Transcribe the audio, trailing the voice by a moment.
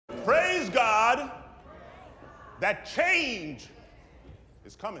God that change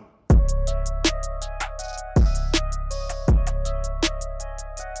is coming.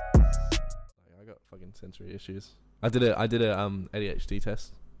 I got fucking sensory issues. I did a ADHD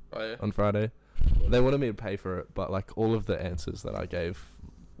test on Friday. They wanted me to pay for it, but like all of the answers that I gave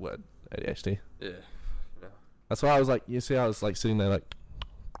were ADHD. Yeah. That's why I was like, you see, I was like sitting there like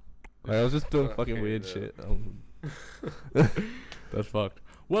I was just doing fucking weird shit. That's fucked.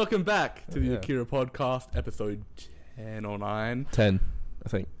 Welcome back to the Akira podcast, episode 10 or 9. 10, I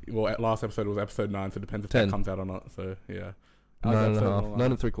think. Well, last episode was episode 9, so it depends if 10. that comes out or not. So yeah, 9 and a half,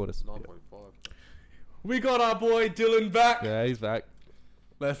 9 3/4. 9.5. We got our boy Dylan back. Yeah, he's back.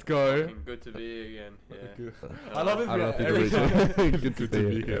 Let's go. Fucking good to be here again. Yeah. I love his I'm happy to every be time. here. Good to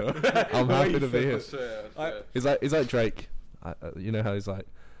be here. I'm happy to be here. He's like Drake. You know how he's like,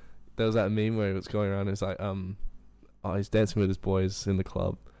 there was that meme where it was going around. It's like, he's dancing with his boys in the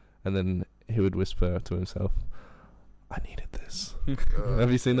club, and then he would whisper to himself, "I needed this."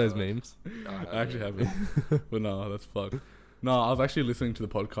 Have you seen those memes? I actually haven't. But no, that's fucked. No, I was actually listening to the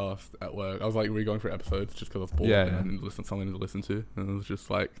podcast at work. I was like re-going through episodes just because I was bored and something to listen to. And it was just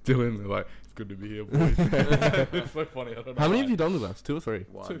like, Dylan, like, it's good to be here, boys. It's so funny. I don't know How many why. have you done with us? 2 or 3?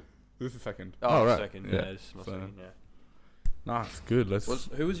 1. This is the second. Oh, right. second. Yeah. Yeah, this is my second, yeah. Nah, it's good.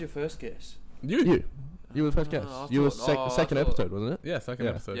 Who was your first guest? You were the first guest. I You were thought- second episode, wasn't it? Yeah, second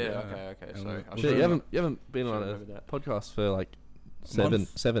Yeah. episode. Yeah, okay. And Sorry. Shit, you haven't been on a remember that. podcast for like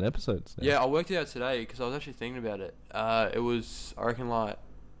Months. seven episodes now. Yeah, I worked it out today because I was actually thinking about it. It was, I reckon, like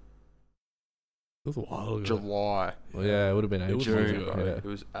It was a while ago. July. Well, yeah, it would have been It was ages months June, ago, bro. yeah. It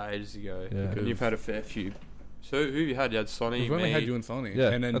was ages ago. Yeah. And you've had a fair few. So who you had? You had Sonny, We've only me. had you and Sonny. Yeah,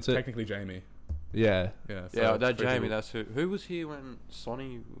 and then that's it. technically Jamie. Yeah. Yeah, Yeah, that three Jamie. people. That's who was here when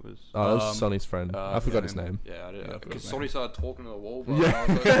Sonny was. Oh, that was Um, Sonny's friend. I forgot his name. Yeah, I Yeah, I did. forgot Because his Sonny name. started talking to the wall, bro. Yeah.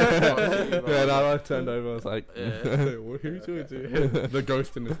 I was like, Yeah, no, I turned over. I was like, Yeah. What are you doing to the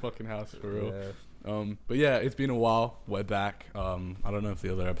ghost in this fucking house, for real. Yeah. But yeah, it's been a while. We're back. I don't know if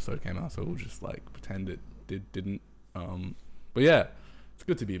the other episode came out, so we'll just like pretend it didn't. But yeah, it's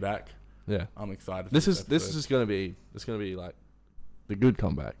good to be back. Yeah. I'm excited. for This is episode. just gonna be like the good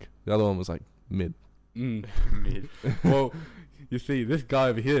comeback. The other one was like mid. Mid. Well, you see, this guy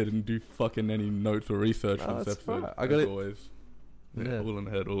over here didn't do fucking any notes or research for this that's episode. fine. I got as it. Always. Yeah, Yeah. all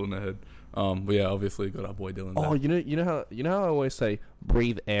in the head. But yeah, obviously got our boy Dylan. Oh, back. you know how I always say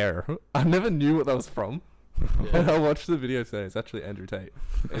breathe air. I never knew what that was from. And I watched the video today. It's actually Andrew Tate.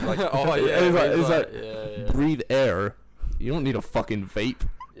 It's like, Oh yeah. it's like yeah. breathe air. You don't need a fucking vape.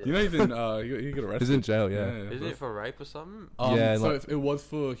 You know he's in. he got arrested. He's in jail. Yeah. Isn't it for rape or something? Yeah, So like- it was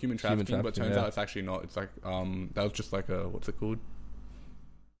for human trafficking, but trafficking, turns yeah. out it's actually not. It's like that was just like a, what's it called?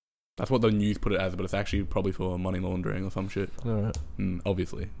 That's what the news put it as, but it's actually probably for money laundering or some shit. All right.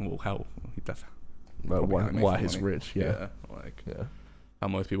 Obviously, well, how that's But probably how he makes why the he's money. rich? Yeah. like Yeah. how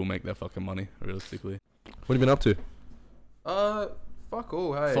most people make their fucking money, realistically. What have you been up to? Fuck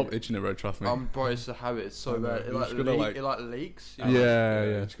all. Hey. Stop itching it, bro. Trust me. Bro, it's a habit. It's so bad. You're just gonna, like- It like leaks. you Yeah. know?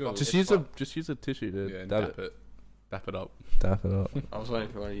 Yeah. just go- Just it's use a tissue to yeah, and dab it. dap it up. Dap it up. I was waiting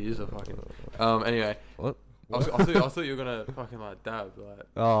for one to use it. Fucking. Anyway. What? I thought you were gonna fucking like dab. Like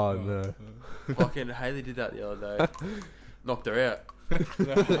Oh no. fucking Haley did that the other day. Knocked her out.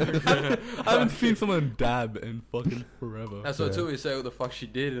 I haven't seen someone dab in fucking forever. That's what it took me to say what the fuck she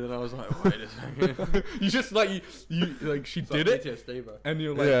did, and then I was like, wait a second. You just like you like she It's did like it, PTSD, bro. and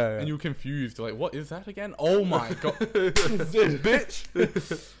you're like, Yeah. and you're confused. Like, what is that again? Oh my god, bitch!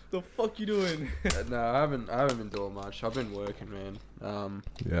 The fuck you doing? No, I haven't been doing much. I've been working, man.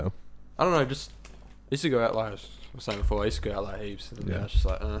 Yeah. I don't know. Just I used to go out like I was saying before. I used to go out like heaps, and Yeah. now it's just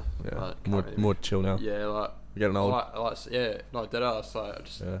like, Yeah. like, More can't really- more chill now. Yeah, like You're getting old. like dead ass. Like I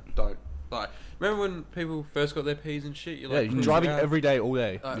just Yeah. don't like. Remember when people first got their P's and shit? You're Yeah, like you're cruising driving around every day, all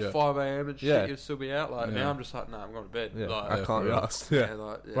day. at Yeah. 5 a.m. and shit. Yeah. You'd still be out. Like Yeah. now, I'm just like, nah, I'm going to bed. Yeah. Like, I can't be for real. asked. Yeah.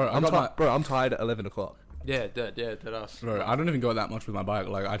 like, yeah. Bro, I'm tired at 11 o'clock. dead ass. Bro, I don't even go that much with my bike.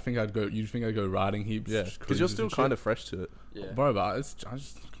 Like, I think I'd go. You think I'd go riding heaps? Yeah. just Because you're cruises still and kind shit. of fresh to it. Yeah. Bro, but I just kind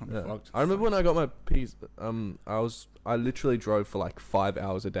of Yeah. fucked. I remember when I got my P's. I literally drove for like 5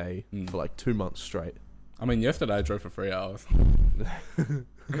 hours a day for like 2 months straight. I mean, yesterday I drove for 3 hours.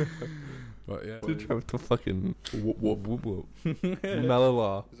 But yeah. To drive to fucking whoop whoop whoop whoop.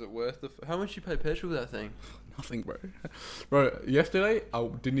 Malala. Is it worth the? How much you pay petrol for that thing? Nothing, bro. Bro, yesterday I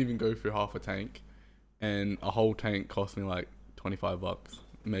didn't even go through half a tank, and a whole tank cost me like $25,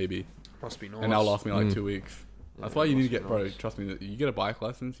 maybe, Must be nice. and that'll last me like Mm. 2 weeks. Yeah, That's why you need to must be get, bro. nice. Trust me, you get a bike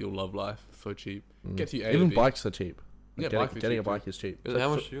license, you'll love life. It's so cheap. Gets you A Even to B. bikes are cheap. Yeah, Getting, bikes are getting a cheap too. bike is cheap. How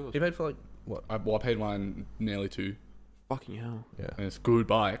much is yours? He paid for like what? I paid mine nearly 2. Fucking hell. Yeah. And it's a good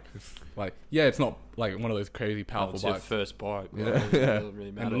bike. It's like, yeah, it's not like one of those crazy powerful It's bikes. your first bike. Yeah. It doesn't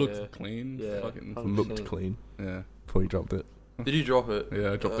really matter. And it looks clean. Yeah. Fucking, 100%. Looked clean yeah. before he dropped it. Did you drop it?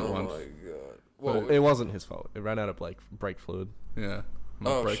 Yeah, I dropped it Oh once. my god. Well, it wasn't his fault. It ran out of brake fluid. Yeah.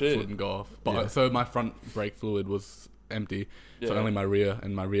 My Oh, brake shit. fluid didn't go off. But Yeah. so my front brake fluid was empty. So only my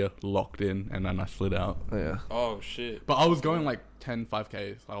rear locked in, and then I slid out. Yeah. Oh shit. But I was going like 10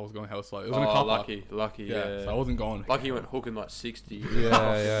 5Ks. I was going hell slow. It was in a car park. Lucky. Yeah. So I wasn't going. Lucky you went hooking like 60.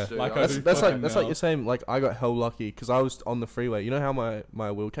 Yeah. Dude, Like I I was- That's like you're saying. Like I got hell lucky because I was on the freeway. You know how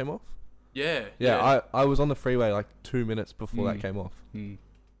my wheel came off? yeah. I was on the freeway like 2 minutes before that came off, Mm.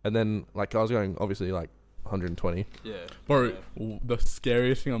 and then like I was going obviously like 120. Yeah. Bro, the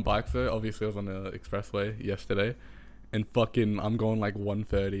scariest thing on bikes though, obviously I was on the expressway yesterday, and fucking I'm going like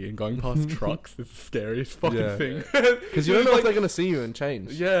 130 and going past trucks is the scariest fucking Yeah. thing. Because you don't know if they're gonna see you and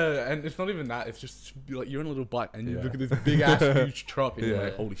change. Yeah, and it's not even that. It's just like you're in a little bike and you Yeah. look at this big ass huge truck and you're Yeah.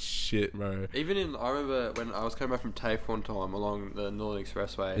 like, holy shit, bro. Even I remember when I was coming back from TAFE one time along the Northern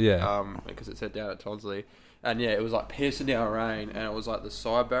Expressway. Yeah. Because it said down at Tonsley. And yeah, it was like piercing down rain, and it was like the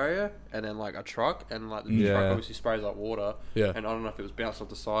side barrier, and then like a truck, and like the truck obviously sprays like water. Yeah. And I don't know if it was bouncing off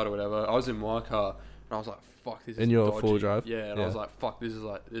the side or whatever. I was in my car, and I was like, "Fuck, this is In your dodgy." full drive? Yeah, and I Yeah. was like, "Fuck, this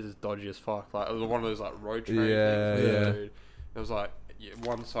is dodgy as fuck." Like it was one of those like road train Yeah, things. yeah. Dude. It was like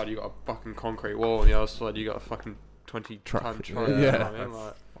one side you got a fucking concrete wall, and the other side you got a fucking 20-ton truck. Yeah. You know what I mean?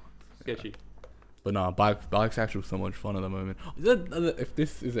 Like sketchy. But no, bike's actually so much fun at the moment. If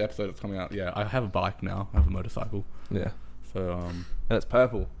this is the episode that's coming out, yeah, I have a bike now. I have a motorcycle. Yeah. So, And it's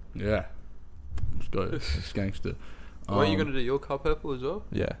purple. yeah. Let's go. It's gangster. Are you gonna do your car purple as well?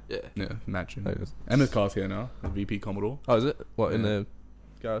 Yeah. Yeah. Yeah, matching. That is- Emma's car's here now. The VP Commodore. Oh, is it? What in Yeah. the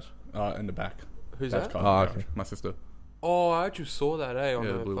garage? In the back. Who's Dad's that? car, Oh, garage. okay. My sister. Oh, I actually saw that, on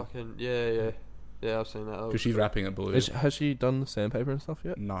Yeah, the blue. fucking yeah. I've seen that. Because she's wrapping it blue. Has she done the sandpaper and stuff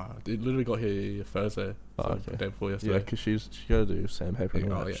yet? Nah, it literally got here Thursday. Oh, So okay. the day before Yeah, yesterday. because she got to do sandpaper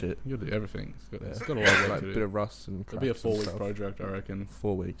and all that shit. You gotta do everything. Yeah. It's got a lot of work Like to a do. bit of rust and It'll be a cracks and 4-week stuff. project, I reckon.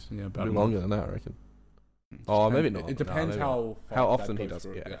 4 weeks. Yeah, A about bit a longer month. than that, I reckon. Oh, maybe It not. depends No, maybe how how fast often that he goes does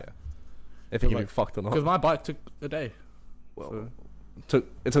it. through, Yeah. If he can be like- fucked or not. Because my bike took a day. Well,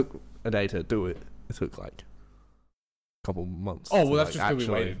 it took a day to do it. It took like a couple months. Oh, well, to, that's like, just because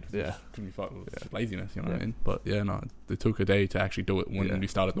we actually- waited. Yeah. Couldn't be fucked with Yeah. laziness, you know what I Yeah. mean? But yeah, no, it took a day to actually do it when Yeah. we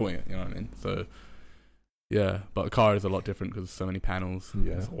started doing it, you know what I mean? So, yeah, but a car is a lot different because so many panels.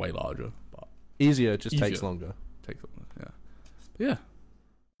 Yeah. It's way larger, but Easier, just takes Easier. longer. it takes longer, yeah.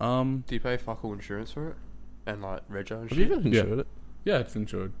 Do you pay fuck all insurance for it? And like rego and Have you shit? even Yeah. insured it? Yeah, it's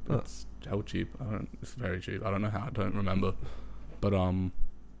insured. Oh. It's hell cheap. It's very cheap. I don't know how. I don't remember. But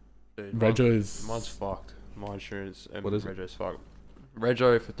Dude, Rego is mine's fucked. My insurance and What is it? Rego's fucked.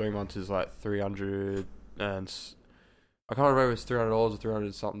 Rego for 3 months is like 300 and I can't remember if it's $300 or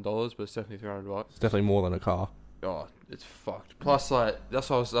 $300 something dollars, but it's definitely $300. It's definitely more than a car. Oh, it's fucked. Plus, like that's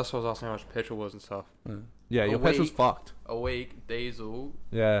what I was asking how much petrol was and stuff. Yeah, A your petrol's week. fucked. A week diesel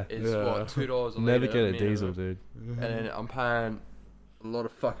Yeah. is Yeah. what $2 a Never litre get a minimum. diesel, dude. And then I'm paying a lot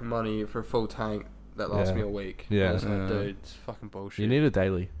of fucking money for a full tank that lasts Yeah. me a week. Yeah. And it's like, Yeah. dude, it's fucking bullshit. You need a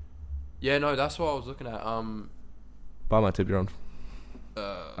daily. Yeah, no, that's what I was looking at. Buy my tip, you're on.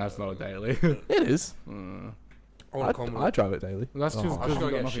 That's not a daily. It is. I want I to come with I it. drive it daily. That's Oh. just I because just you gotta got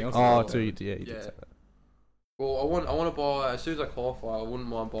get nothing shit else. sorted. Oh, Yeah. so you did Yeah. say that. Well, I want to buy as soon as I qualify. I wouldn't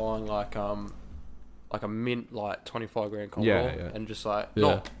mind buying like a mint like 25 grand Commodore Yeah. and just like Yeah.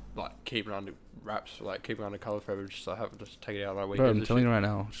 not like keep it under wraps, like keep it under cover forever. Just like have just take it out of my Bro, weekends. I'm and telling shit. you right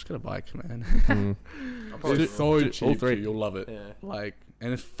now, just get a bike, man. Mm. I'll probably It's will. so all cheap. three. Too, you'll love it. Yeah. Like,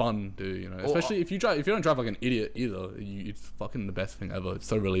 and it's fun, dude. You know, Well, especially if you don't drive like an idiot either. It's fucking the best thing ever. It's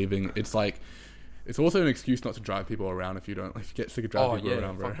so relieving. It's like, it's also an excuse not to drive people around if you get sick of driving Oh people yeah,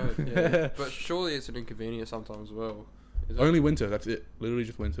 around, bro. fuck it, yeah. But surely it's an inconvenience sometimes as well. Is it? Only winter. That's it. Literally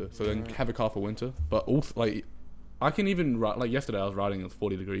just winter. So then Right. have a car for winter. But also, like, I can even ride. Like yesterday, I was riding. It was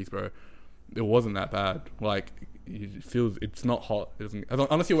 40 degrees, bro. It wasn't that bad. Like, it feels. It's not hot. It doesn't.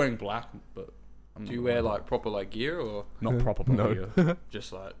 Unless you're wearing black, but. Do you wear like proper like gear or Not proper No. gear.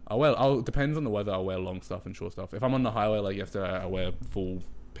 just like? Depends on the weather. I'll wear long stuff and short stuff. If I'm on the highway like yesterday, I wear full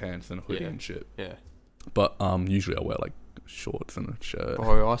pants and a hoodie Yeah. and shit. Yeah. But usually I wear like shorts and a shirt.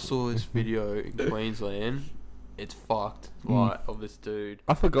 Bro, I saw this video in Queensland. It's fucked. Like of this dude.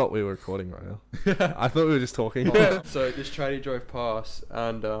 I forgot we were recording right now. I thought we were just talking. Oh, so this tradie drove past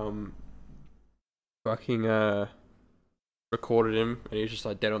and fucking recorded him, and he was just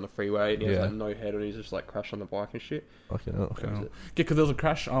like dead on the freeway, and he has Yeah. like no head, and he's just like crashed on the bike and shit. Okay, no. Okay. That was Yeah, it. because there was a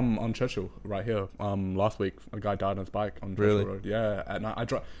crash on Churchill right here last week. A guy died on his bike on Churchill Really? Road. Yeah, and I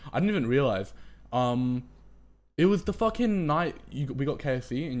didn't even realize. It was the fucking night we got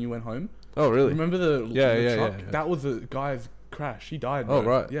KFC and you went home. Oh, really? Remember the truck? Yeah. That was the guy's crash. He died. Oh,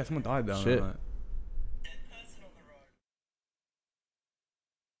 bro. right. Yeah, someone died down Shit. that night.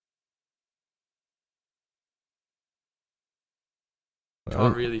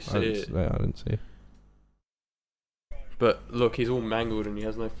 Can't really see it. Yeah, I didn't see. But look, he's all mangled and he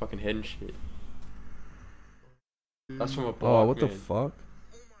has no fucking head and shit. That's from a bike. Oh, what the man. fuck?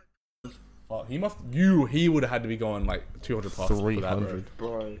 Fuck, he would have had to be going like 200 plus. 300.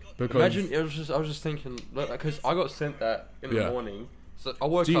 Bro. Because Imagine, I was just thinking, because I got sent that in the morning. So I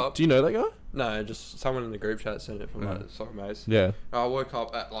woke up. Do you know that guy? No, just someone in the group chat sent it from like soccer mates. Yeah. I woke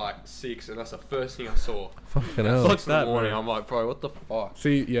up at like 6 and that's the first thing I saw. Fucking hell. 6 in the that, morning, bro. I'm like, bro, what the fuck?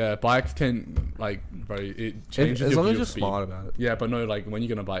 See, yeah, bikes can like, bro, it changes As your long as view you're of speed. smart about it. Yeah, but no, like when you're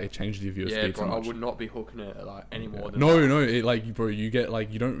gonna bike, it changes your view of Yeah, speed bro, so I much. would not be hooking it like any more than No, that. it like, bro, you get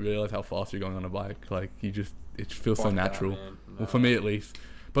like you don't realize how fast you're going on a bike. Like it feels so Fuck that, natural. man. Well, for me at least.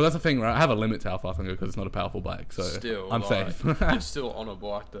 But that's the thing, right? I have a limit to how fast I can go because it's not a powerful bike, so Still, I'm like, safe. you're still on a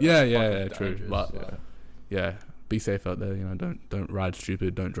bike. Though. Yeah, That's fucking true. dangerous, But like. yeah, be safe out there. You know, don't ride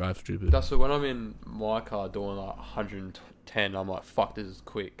stupid, don't drive stupid. That's what when I'm in my car doing like 110, I'm like, fuck, this is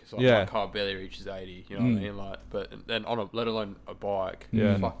quick. So Yeah. my car barely reaches 80. You know what I mean? Like, but then let alone a bike.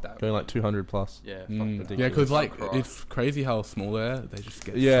 Yeah. Fuck that. Going like 200 plus. Yeah. Fuck that. Yeah, because like Christ. it's crazy how small they are. They just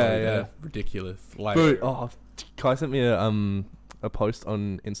get Yeah. ridiculous. Like, Bro, Kai sent me a post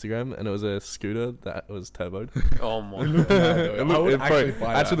on Instagram and it was a scooter that was turboed. Oh my It god. looked- actually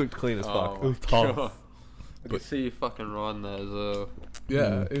buy actually that. looked clean as Oh fuck. my tough. God. I can see you fucking riding that as well.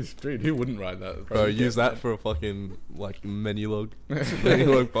 yeah, it's dude. Who wouldn't ride that? Bro, use that for a fucking like menu log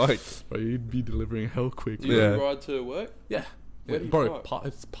bike. Bro, you'd be delivering hell quick. Do you Yeah. ride to work? Yeah. Where do you Bro, park?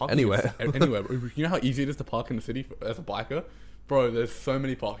 it's parking Anywhere. anywhere. You know how easy it is to park in the city as a biker? Bro, there's so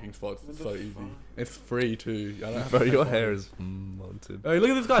many parking spots. It's so easy. It's free too. I don't have Bro, to pay your for hair it. is molted. Hey, look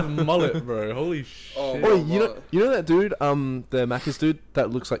at this guy's mullet, bro. Holy shit. Oh, Oh, you know that dude, the Macca's dude that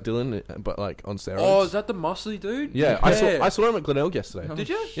looks like Dylan, but like on steroids. Oh, is that the muscly dude? Yeah, I saw him at Glenelg yesterday. Did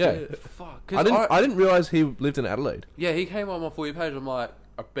you? Yeah. Fuck. I didn't realize he lived in Adelaide. Yeah, he came on my For You page. I'm like,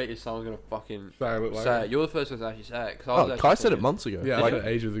 I bet you someone's gonna fucking Say I look like say him. it. You're the first person to actually say it. 'Cause I was Oh, actually Kai said it thinking- months ago. Yeah, like, I said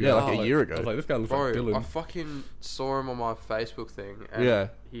ages ago. yeah, like Oh, a year ago. I was like, this guy looks like Bro, Dylan. I fucking saw him on my Facebook thing. And Yeah.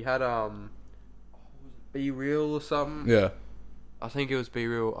 He had Be Real or something. Yeah. I think it was Be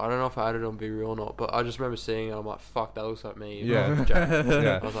Real. I don't know if I added on Be Real or not, but I just remember seeing it. I'm like, fuck, that looks like me. Yeah.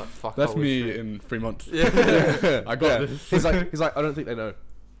 Yeah. I was like, fuck. That's I wish me it- in 3 months. Yeah. I got this. He's like, I don't think they know.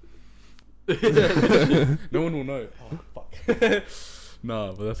 No one will know. Oh, fuck.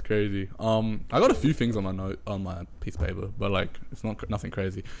 No, but that's crazy. I got a few things on my piece of paper, but like it's nothing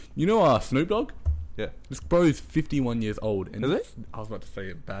crazy. You know, Snoop Dogg? Yeah. This bro is 51 years old. And Is he? I was about to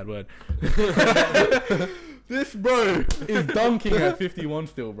say a bad word. This bro is dunking at 51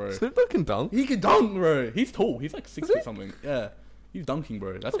 still, bro. Snoop Dogg can dunk. He can dunk, bro. He's tall. He's like 6 feet something. Yeah. He's dunking,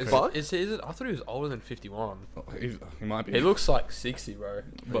 bro. That's crazy. fuck? Is it? I thought he was older than 51. Oh, he might be. He looks like 60, bro.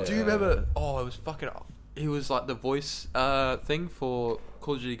 But- Do you remember? Oh, it was fucking. He was like the voice thing for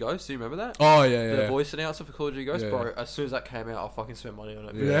Call of Duty Ghosts. Do you remember that? Oh, yeah. The voice announcer for Call of Duty Ghosts, Yeah. bro. As soon as that came out, I fucking spent money on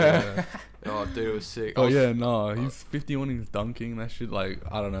it. Yeah. Oh, dude, it was sick. Oh, yeah, no. He's 51 and he's dunking. That shit, like,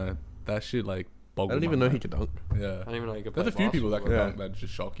 I don't know. That shit, like, I boggled don't even my know he mind. could dunk. Yeah. I didn't even know you could play There's a few people that can Yeah. dunk that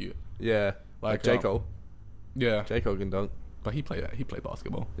just shock you. Yeah. Like J. Cole. Yeah. J. Cole can dunk. But he played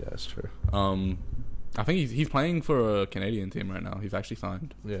basketball. Yeah, that's true. I think he's playing for a Canadian team right now. He's actually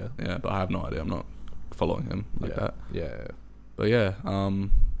signed. Yeah. Yeah, but I have no idea. I'm not following him like that. Yeah. But yeah,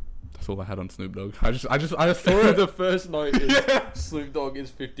 that's all I had on Snoop Dogg. I just saw it. The first note is Snoop Dogg is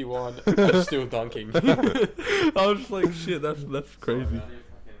 51 and still dunking. I was just like, shit, that's crazy.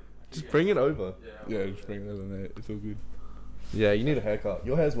 Just bring it over. Yeah, just bring it over, mate. It's all good. Yeah, you need a haircut.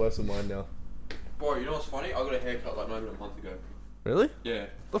 Your hair's worse than mine now. Bro, you know what's funny? I got a haircut like not even a month ago. Really? Yeah.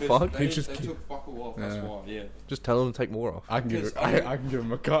 The Because fuck? They, He just they keep- took fuck all off, that's Yeah. why, yeah. Just tell him to take more off. I can give Because I can give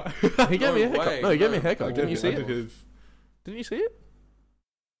him a cut. He gave me a No haircut. way, No, he gave me a no. haircut. Didn't you see I it? did his. Didn't you see it?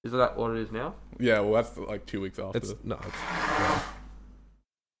 Is that what it is now? Yeah, well, that's like 2 weeks after. It's no.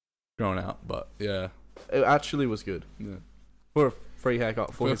 Growing out, but yeah. It actually was good Yeah. for a free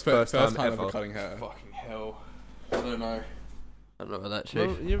haircut for his first time ever. ever cutting hair. Fucking hell. I don't know. I don't know about that shit.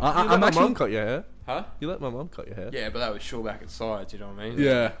 Well, you I'm let my actually- mum cut your hair. Huh? You let my mum cut your hair. Yeah, but that was short back and sides, you know what I mean?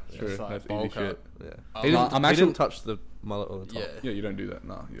 Yeah, It's true. like That's bowl easy cut. shit. Yeah. I'm He not- didn't, I'm he didn't touch the mullet on the top. Yeah. Yeah, you don't do that.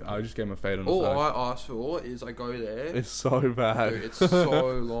 No, I just gave him a fade on the All side. I ask for is I go there. It's so bad. Dude, it's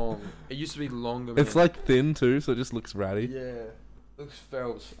so long. It used to be longer. It's man. like thin too, so it just looks ratty. Yeah. looks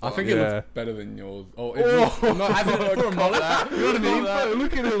feral as I fuck. think it looks better than yours. Oh, not as in for a mullet. You know what I mean? Bro,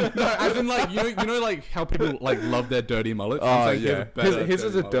 look at him. No, as in like you know like how people like love their dirty mullets. Oh yeah, his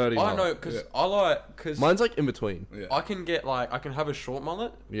is a dirty mullet. I know because I like because mine's like in between. Yeah. I can get like I can have a short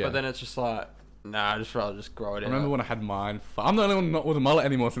mullet, but then it's just like nah, I just rather just grow it. I remember when I had mine. I'm the only one not with a mullet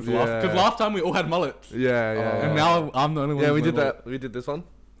anymore since last time we all had mullets. Yeah. And now I'm the only one. Yeah, we did that. We did this one.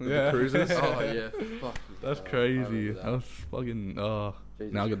 The cruises. Oh yeah, fuck. That's crazy. That was fucking.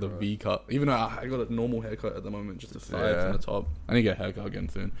 Jesus now I get the V cut. Even though I got a normal haircut at the moment, just the sides and the top. I need to get a haircut again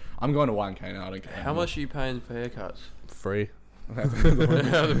soon. I'm going to 1K now. I don't care. How much are you paying for haircuts? Free.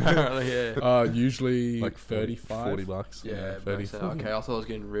 Apparently, yeah. Usually like 35, $40. Yeah, 30. Okay, I thought I was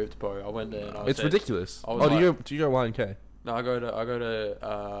getting ripped, bro. I went there. And it's ridiculous. Oh, do you go 1K? No, I go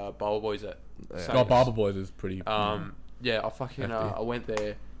to Barber Boys at. Oh, Barber Boys is pretty. Yeah, I fucking I went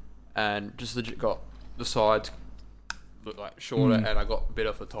there, and just legit got the sides look like shorter, and I got a bit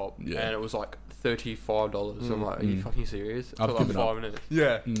off the top, and it was like $35. I'm like, are you fucking serious? I've like given 5 up. minutes.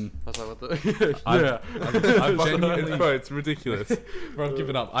 Yeah. I was like, what the? I've genuinely, bro, it's ridiculous. Bro, I've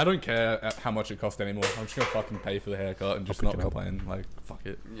given up. I don't care how much it costs anymore. I'm just gonna fucking pay for the haircut and just not complain. Like, fuck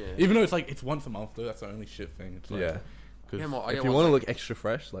it. Yeah. Even though it's like it's once a month though. That's the only shit thing. It's like, If you want want to look extra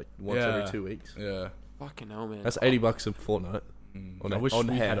fresh, like once every 2 weeks. Yeah. Fucking hell, man. That's $80 a fortnight. I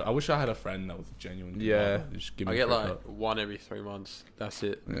wish I had a friend that was genuine. Just give me I get like one every 3 months. That's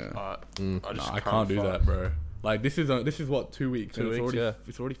it. Yeah. I can't do that, bro. Like this is what 2 weeks. 2 weeks.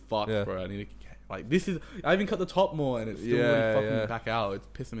 It's already fucked, bro. I need to like this is. I even cut the top more, and it's still really fucking back out. It's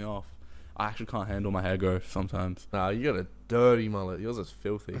pissing me off. I actually can't handle my hair growth sometimes. Nah, you got a dirty mullet. Yours is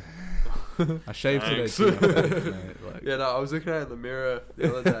filthy. I shaved today too. Like, yeah, no, I was looking at it in the mirror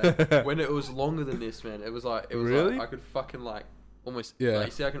the other day when it was longer than this, man. It was really? like I could fucking like almost like,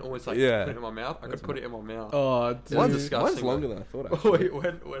 you see I can almost like put it in my mouth. I could put it in my mouth. Oh, mine's disgusting. Mine's longer than I thought. Actually.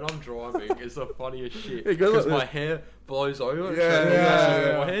 when I'm driving, it's the funniest shit It goes because like my hair blows over.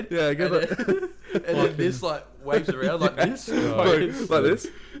 My head. Yeah, it goes and then this like waves around like this. Like this.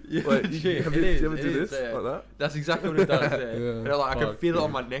 Yeah, like, you ever do this like that? That's exactly what it does. There. And like I can feel it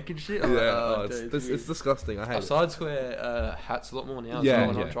on my neck and shit. I'm it's disgusting. I hate it. I started to wear hats a lot more now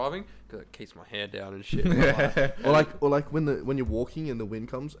when I'm driving because it keeps my hair down and shit. Or like when you're walking and the wind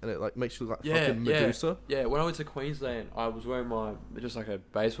comes and it like makes you look like fucking Medusa. Yeah, when I went to Queensland, I was wearing my just like a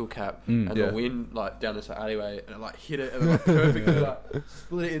baseball cap, and the wind like down this alleyway, and it like hit it and it, like perfectly like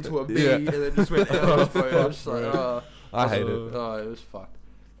split it into a B, and then just went out. I was just like, I hate it. Oh, it was fucked.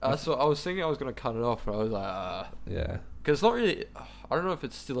 So I was thinking I was gonna cut it off, but I was like, yeah, because it's not really. I don't know if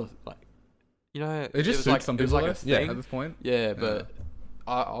it's still like, you know, it just suits like, some people. Like a thing. At this point, but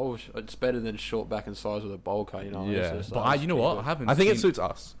I was. It's better than short back and size with a bowl cut, you know. Yeah, but you know what? I think it suits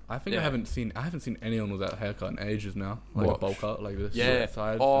us. I think I haven't seen anyone with that haircut in ages now. Like a bowl cut, like this. Yeah.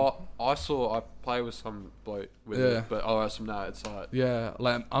 Side I play with some bloke with it, but it's like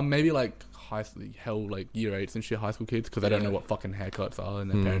like I'm maybe like year 8s and shit, high school kids, because I don't know what fucking haircuts are, and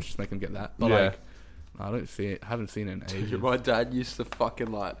their parents just make them get that. But like, I don't see it. I haven't seen it in ages. My dad used to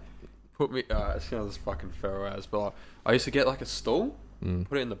fucking like put me. It sounds fucking feral as, but like, I used to get like a stool,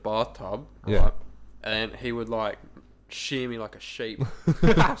 put it in the bathtub, right, and he would like shear me like a sheep.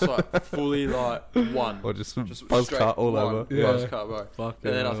 It's like fully like one, or just buzz cut all over. Buzz cut, bro. Fuck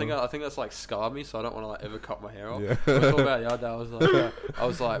and then I think that's like scarred me, so I don't want to like ever cut my hair off. I thought about the other day. I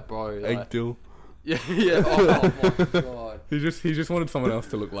was like, bro, like, egg dill. Yeah. Oh my god. He just wanted someone else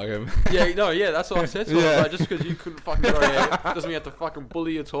to look like him. That's what I said to him. I was like, just because you couldn't fucking grow hair doesn't mean you have to fucking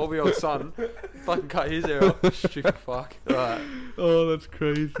bully your 12-year-old son. Fucking cut his hair off. Stupid fuck. Right. Oh, that's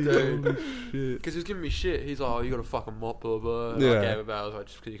crazy. Dude. Holy shit. Because he was giving me shit. He's like, oh, you got a fucking mop, blah, blah. And I gave him I was like,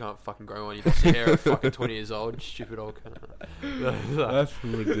 just because you can't fucking grow one, you just hair at fucking 20 years old. Stupid old cunt. That's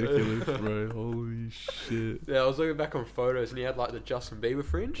ridiculous, bro. Holy shit. Yeah, I was looking back on photos and he had like the Justin Bieber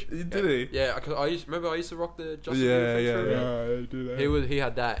fringe. Did he? Yeah, because I used to rock the Justin Bieber fringe. I do that. He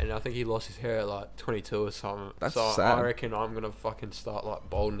had that, and I think he lost his hair at like 22 or something. That's so sad. I reckon I'm gonna fucking start like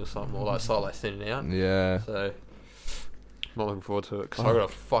balding or something, or like start like thinning out. Yeah. So I'm not looking forward to it because I got a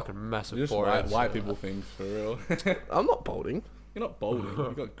fucking massive just forehead. White people things for real. I'm not balding. You're not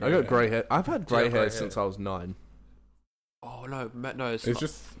balding. I got grey hair. I've had grey hair since I was 9. Oh no, it's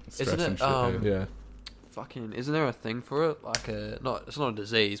just stress isn't and it? shit. Yeah. Fucking, isn't there a thing for it? Like it's not a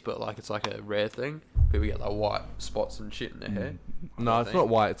disease, but like it's like a rare thing. People get like white spots and shit in their hair. No, it's not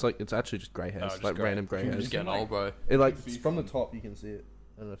white. It's actually just grey hairs, just like random grey hairs. Just getting old, bro. It like from the top you can see it.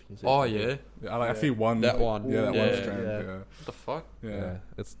 I don't know if you can see Oh it. yeah. I see one. That one. Yeah, that one strand. Yeah. What the fuck? Yeah.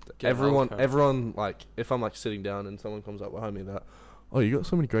 It's Getting old, everyone like if I'm like sitting down and someone comes up behind me that, Oh, you got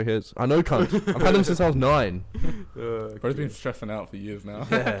so many grey hairs. I know, cunt. I've had them since I was 9. Bro's been stressing out for years now.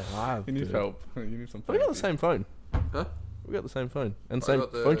 Yeah, I have. He needs help. You need some. But we got the same phone. Huh? We got the same phone and same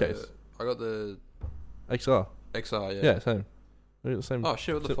phone case. I got the XR. XR. Yeah. Yeah, same. We got the same. Oh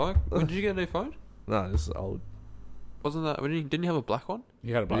shit! What the fuck? When did you get a new phone? Nah, this is old. Wasn't that? Didn't you have a black one?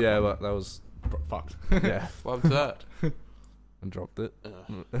 He had a black. Yeah, one. but that was fucked. yeah. What happened to that? And dropped it.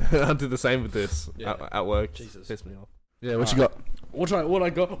 I did the same with this at work. Jesus. Pissed me off. Yeah, what you got? What I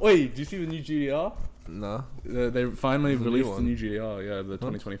got? Wait, do you see the new GDR? No. They finally The released new the new GDR. Yeah, the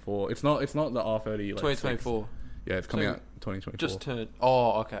 2024. It's not the R30. Like 2024. Yeah, it's coming out 2024. Just turned.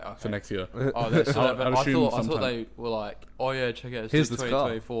 Oh, okay. So next year. Oh, that's I'd but I assume thought sometime. they were like, oh yeah, check out. Here's the car.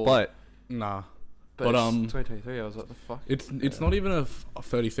 2024. But Nah. But it's 2023. I was like, the fuck. It's not even a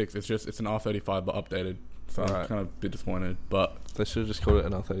 36. It's an R35 but updated. So I'm kind of a bit disappointed. But they should have just called it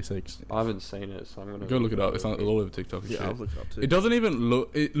an R36. I haven't seen it, so I'm gonna go look it up. It's all over TikTok. Yeah, I'll look it up too. It doesn't even look.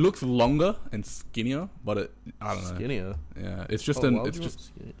 It looks longer and skinnier, but I don't know. Skinnier. Yeah, it's just an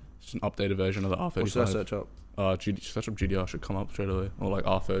updated version of the R35. What should I search up? Search up GDR should come up straight away, or like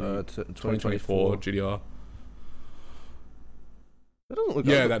R30 2024 GDR. That doesn't look.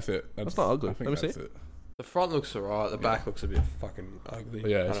 Yeah, ugly. that's it. That's not ugly. Let me see. It. The front looks alright. The back looks a bit fucking ugly.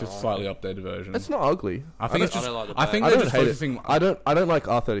 But yeah, it's just slightly updated version. It's not ugly. I think it's just. I think I they're don't just hate focusing. it. I don't like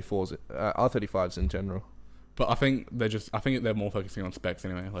R34s, R35s in general. But I think they're more focusing on specs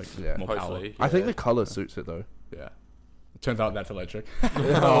anyway. Like more hopefully. power. I think the color suits it though. Yeah. It turns out that's electric.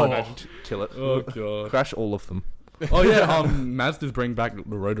 Kill it. Oh god. Crash all of them. Oh yeah. Mazda's bring back the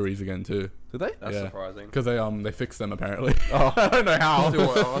rotaries again too. Did they? That's surprising. Because they fixed them apparently. I don't know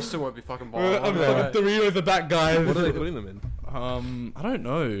how. I still won't be fucking buying. I'm fucking Doritos are back, guys. What are they putting them in? I don't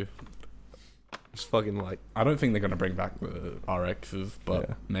know. Just fucking like. I don't think they're gonna bring back the RXs,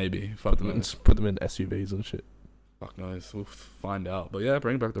 but maybe. Put them in SUVs and shit. Fuck knows. We'll find out. But yeah,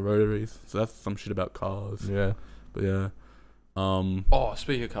 bring back the rotaries. So that's some shit about cars. Yeah. But yeah. Oh,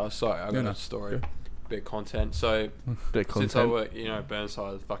 speaking of cars, sorry, I got a story. Yeah. Bit of content. So since I work,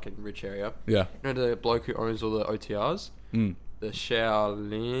 Burnside, the fucking rich area. Yeah. You know the bloke who owns all the OTRs? Mm. The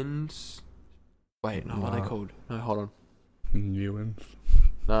Shaolins. Wait, no, what are they called? No, hold on. Newlands.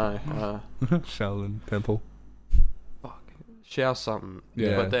 No. Shaolin Temple. Fuck. Shao something.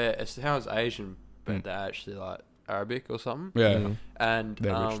 Yeah. But it sounds Asian, but they're actually like Arabic or something. Yeah. Mm. And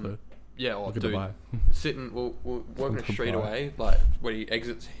they're rich though. yeah, well, Look at dude, Dubai. sitting, we're working a street away. Like when he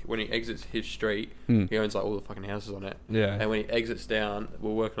exits his street, he owns like all the fucking houses on it. Yeah. And when he exits down,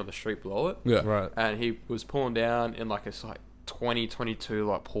 we're working on the street below it. Yeah. Right. And he was pulling down in like it's like 2022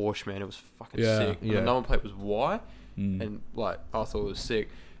 like Porsche, man. It was fucking Yeah. sick. And the number plate was Y, Mm. and like I thought it was sick.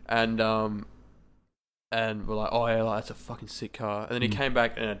 And we're like, oh yeah, like, that's a fucking sick car. And then he came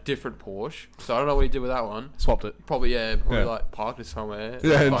back in a different Porsche. So I don't know what he did with that one. Swapped it. Probably like parked it somewhere.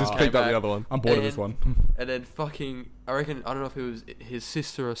 Yeah, and Fuck, just came picked up back. the other one. I'm bored of this one. And then fucking, I reckon, I don't know if it was his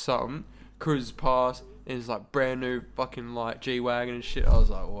sister or something, cruises past, and it's like brand new fucking like G-Wagon and shit. I was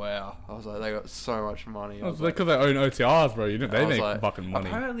like, wow. I was like, they got so much money. It's because they own OTRs, bro. They make like, fucking money.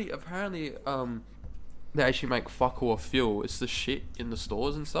 Apparently, they actually make fuck all fuel. It's the shit in the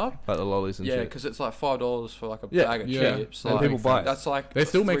stores and stuff. Like the lollies and shit. Yeah, because it's like $5 for like a bag of chips. And like, people buy it. That's like They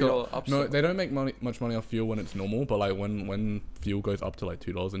still make $3 they don't make much money off fuel when it's normal, but like when fuel goes up to like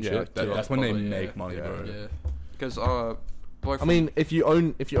 $2 and Yeah, shit, that's when they make money, yeah. bro. Yeah, because I mean, if you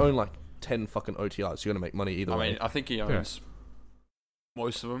own like 10 fucking OTRs, you're gonna make money either way. I mean, I think he owns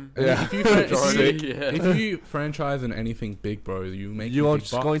most of them. Yeah. If you franchise in anything big, bro, you are big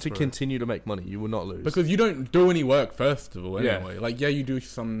just bucks, going to bro. continue to make money. You will not lose. Because you don't do any work first of all. Yeah. Anyway, like you do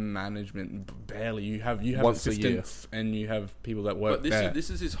some management, barely. You have Once a year. assistants and you have people that work But there. this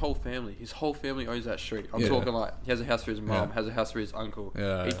is his whole family. His whole family owns that street. I'm Yeah. talking like he has a house for his mum, Yeah. has a house for his uncle.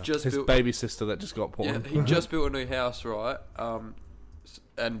 Yeah. He just his built. baby sister that just got born. Yeah, he just built a new house, right?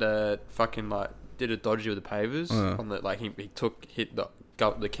 And fucking like did a dodgy with the pavers on the like he hit the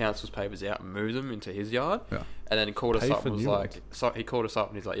council's pavers out and moved them into his yard. Yeah. And then he called us Pay up for and was new like, ones. he called us up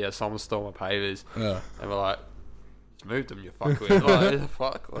and he's like, yeah, someone stole my pavers. Yeah. And we're like, just moved them, you fuckwit. Like,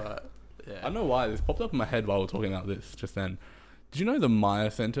 fuck, like, yeah. I don't know why this popped up in my head while we were talking about this just then. Did you know the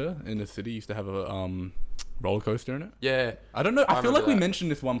Maya Center in the city used to have a roller coaster in it? Yeah. I don't know. I feel like we that. mentioned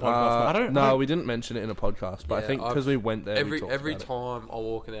this one podcast. But I don't. we didn't mention it in a podcast, but I Yeah, think because we went there. Every we time I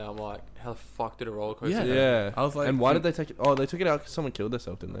walk in there, I'm like, how the fuck did a roller coaster? Yeah. Yeah. I was like, and why did they take it? Oh, they took it out because someone killed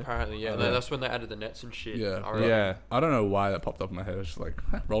themselves, didn't they? Apparently, yeah. Yeah. That's when they added the nets and shit. Yeah. I reckon. Yeah. I don't know why that popped up in my head. I was just like,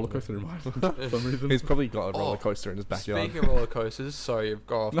 roller coaster in Maya for some reason. He's probably got a roller Oh, coaster in his backyard. Speaking of roller coasters, sorry, you've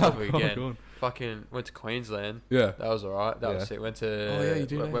gone off topic go again. on. Fucking went to Queensland. Yeah. That was alright. That was Yeah. sick. Went to Oh, yeah, you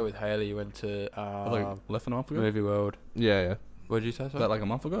did, went with Haley. Went to Like less than half ago. Movie World. Yeah, yeah. What did you say? Is that like a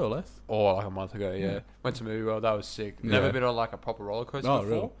month ago or less? Or like a month ago, yeah. Went to Movie World, that was sick. Never been on like a proper roller coaster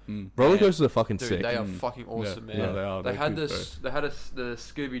before. Really? Roller coasters are fucking Dude, sick. they are fucking awesome, man. Yeah, they are. They had good, this. They had the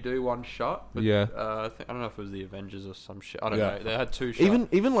Scooby Doo one shot. With, I don't know if it was the Avengers or some shit. I don't know. They had 2 shots.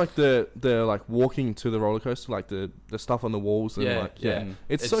 Even like the like walking to the roller coaster, like the stuff on the walls and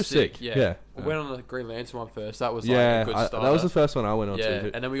it's so sick. Yeah. We went on the Green Lantern one first. That was like a good start. That was the first one I went on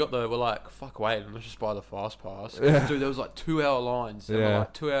to. And then we're like, fuck, wait, let's just buy the fast pass. Dude, there was like 2-hour lines. And we're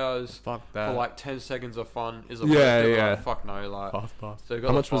like 2 hours for like 10 seconds of fun is a like, fuck no, like fast pass. So we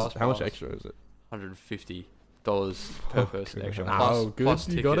got how much extra is it? $150 per person extra. Good. Plus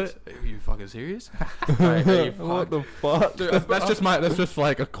you tickets. got it? Are you fucking serious? Mate, what the fuck? Dude, that's just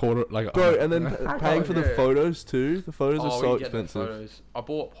like a quarter, like bro. And then paying for the photos too. The photos are so expensive. I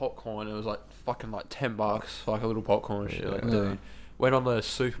bought popcorn. It was like fucking like $10 for like a little popcorn and shit. Like, dude. Went on the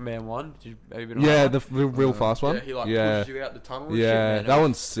Superman one. Have you been on that? The real fast one. Yeah, he like pushes you out the tunnel and shit, man. That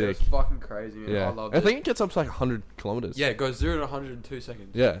one's sick. It was fucking crazy, man. I loved it. I think it gets up to like 100 kilometers. Yeah, it goes 0 to 100 in 2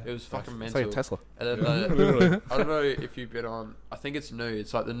 seconds. Yeah. It was fucking It's mental. like a Tesla. And then I don't know if you've been on, I think it's new.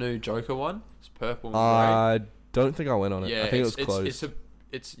 It's like the new Joker one. It's purple and I don't think I went on it. Yeah, I think it was closed.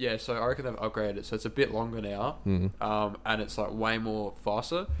 So I reckon they've upgraded it. So it's a bit longer now. And it's like way more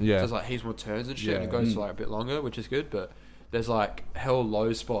faster. Yeah. So there's like heaps more turns and shit and it goes like a bit longer, which is good, but there's like hell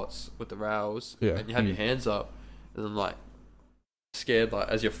low spots with the rails, and you have your hands up, and then like scared, like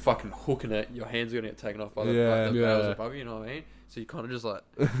as you're fucking hooking it, your hands are gonna get taken off by the rails above you. You know what I mean? So you kind of just like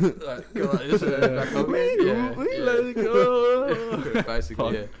go like this, back up. Let it go.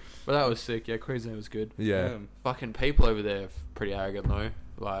 Basically, yeah. But that was sick. Yeah, Queensland was good. Yeah. Fucking people over there are pretty arrogant though.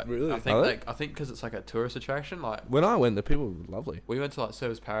 Like, really? I think because it's like a tourist attraction. Like when I went, the people were lovely. We went to like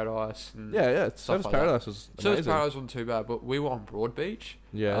Surfers Paradise. And Surfers Paradise was amazing. Surfers Paradise wasn't too bad, but we were on Broad Beach.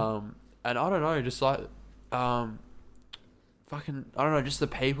 Yeah. And I don't know, just like, fucking, I don't know, just the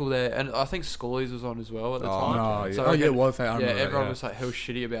people there, and I think Schoolies was on as well at the time. No, yeah. So it was. Everyone was like hell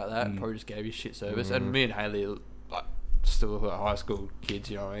shitty about that, and probably just gave you shit service. And me and Haley, like, still like high school kids,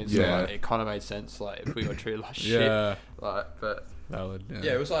 you know what I mean? So like, it kind of made sense, like if we got treated like shit, like, but. Valid,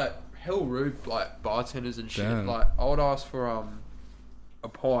 it was like hell rude, like bartenders and shit. Damn. Like I would ask for a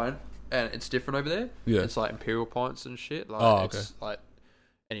pint, and it's different over there. Yeah, it's like imperial pints and shit. Like it's like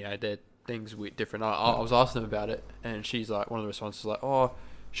anyway, they're things different. I was asking them about it, and she's like, one of the responses was like, "Oh,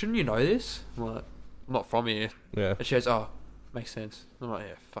 shouldn't you know this?" I'm like, "I'm not from here." Yeah, and she goes, "Oh, makes sense." I'm like,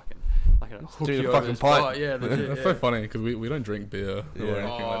 "Yeah, fucking." Like hook dude, you fucking pint. Yeah, legit, that's so funny because we don't drink beer or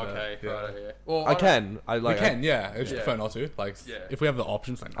anything like that. Right, yeah. Well, I can. We can. It's just prefer not to. Like, if we have the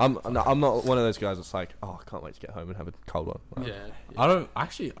options, then I'm not one of those guys that's like, oh, I can't wait to get home and have a cold one. Like, I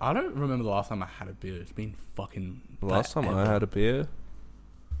don't remember the last time I had a beer. It's been fucking. The last time I had a beer,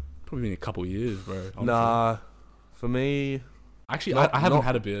 probably been a couple years, bro. Honestly. Nah, for me, actually, I haven't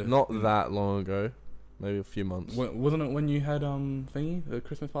had a beer. Not that long ago, maybe a few months. Wasn't it when you had thingy, the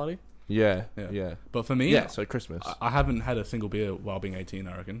Christmas party? Yeah. But for me, so Christmas. I haven't had a single beer while being 18,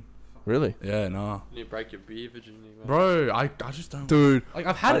 I reckon. Really? Yeah, nah. You break your beer virginity, man. Bro, I just don't. Dude. Like,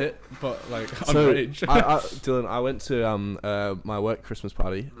 I've had it, but like, so underage. Dylan, I went to my work Christmas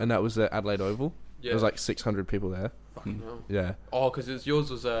party, and that was at Adelaide Oval. Yeah. There was like 600 people there. Fucking hell. Yeah. Oh, because yours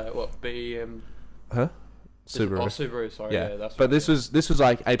was, what, BM... Huh? Subaru. Subaru, sorry. Yeah, that's but this was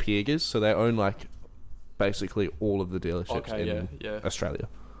like APEGers, so they own like basically all of the dealerships in Australia.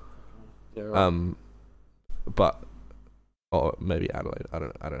 Yeah, right. But maybe Adelaide. I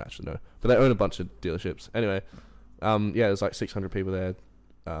don't actually know. But they own a bunch of dealerships. Anyway, there's like 600 people there.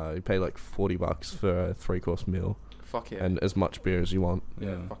 You pay like $40 for a 3-course meal. Fuck yeah. And as much beer as you want.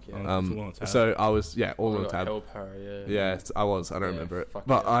 Yeah, fuck yeah. So I was all on a tab. I was. I don't remember it,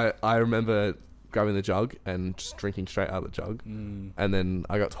 but yeah. I remember grabbing the jug and just drinking straight out of the jug. And then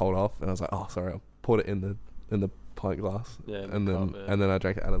I got told off, and I was like, oh, sorry, I poured it in the pint glass, and then I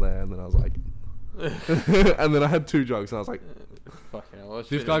drank it out of there, and then I was like, and then I had 2 jugs, and I was like, fucking hell,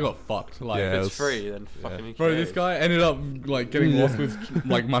 this guy got fucked. Like, if it's free, then fucking bro, this guy ended up like getting lost with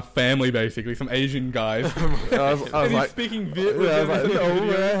like my family, basically, some Asian guys. I was like speaking Viet with him. I was like, oh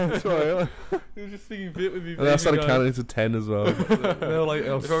yeah, sorry. He was just speaking Viet with these. And I started counting to 10 as well. They were like,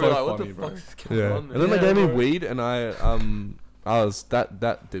 it was so funny, what the bro. fuck's going on, man? And then they gave me weed, and I was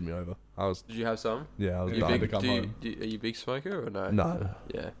that did me over. Did you have some? Yeah, I was done. Are you a big smoker or no? No.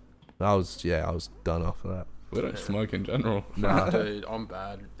 Yeah. I was done after that. We don't smoke in general. Nah, dude, I'm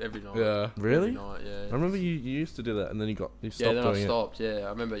bad every night. Yeah, really? Every night, yeah. I remember you used to do that, and then you stopped doing it. Yeah, then I stopped. Yeah, I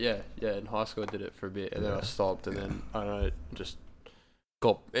remember. Yeah. In high school, I did it for a bit, and then I stopped, and then I don't know, just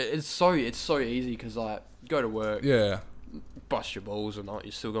got. It's so easy because like you go to work, bust your balls or not,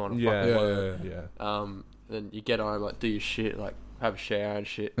 you're still going to fucking work. Yeah. then you get home, like do your shit, like have a shower and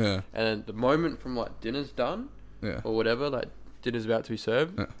shit. Yeah. And then the moment from like dinner's done, or whatever, like dinner's about to be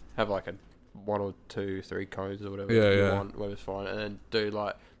served, have like a 1 or 2, 3 cones or whatever you want, whatever's fine, and then do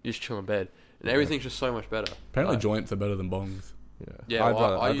like you just chill in bed, and everything's just so much better. Apparently, joints are better than bongs. Yeah,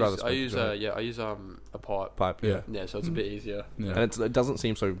 I use a pipe. Yeah, so it's a bit easier. Yeah. And it doesn't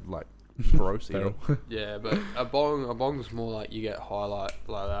seem so like gross either. Yeah, but a bong's more like you get high like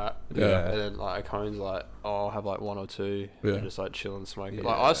that. Yeah. And then like a cone's like I'll have like 1 or 2 and just like chill and smoke. Yeah.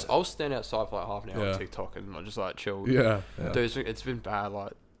 Like I'll stand outside for like half an hour on TikTok and I just like chill. Yeah. Dude, it's been bad.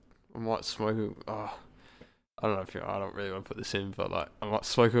 Like I'm like smoking. I don't know if I don't really want to put this in, but like I'm like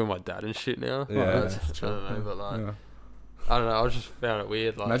smoking with my dad and shit now. Yeah. Like, I don't know, but like. Yeah. I don't know, I just found it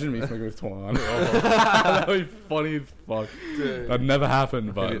weird. Like, imagine me smoking with Twan. That would be funny as fuck. Dude. That'd never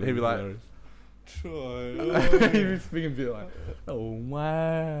happen, but he'd be like, Troy. He'd be speaking and be like, oh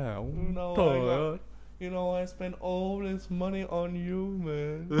wow. I spend all this money on you,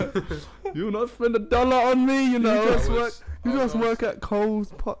 man. You not spend $1 on me, You just work at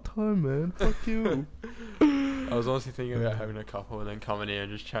Coles part-time, man. Fuck you. I was honestly thinking about having a couple and then coming in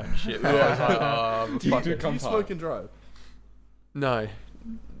and just chatting shit. I was like, do you smoke and drive? No.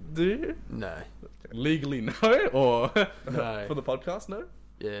 Do you? No. Legally, no? Or no. For the podcast, no?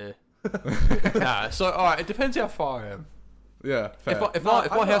 Yeah. Nah, so, alright, it depends how far I am. Yeah, fair. If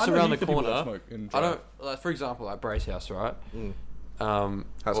my house around the corner, I don't, like, for example, like Brace house, right?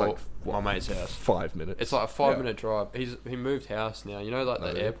 That's like my mate's house. 5 minutes. It's like a 5-minute drive. He moved house now. You know, like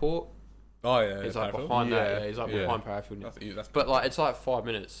the airport. Oh yeah, he's like behind that. Yeah, he's like behind Parafield. But like it's like 5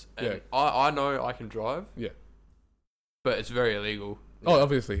 minutes. And I know I can drive. Yeah. But it's very illegal. Oh,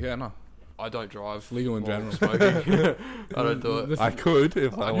 obviously, yeah, no. I don't drive. Legal in general. Smoking. I don't do it. I could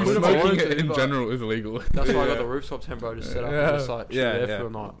if I wanted to. Smoking in general is illegal. That's why I got the rooftop tempo just set up and just like chill there for a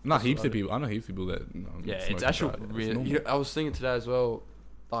night. No, heaps of people. I know heaps of people that. It's actually really. I was thinking today as well,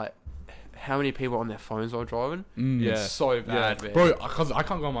 like how many people on their phones while driving. It's so bad, man. Bro, because I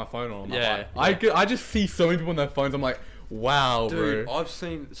can't go on my phone on my phone. I just see so many people on their phones. I'm like, wow, dude, bro. I've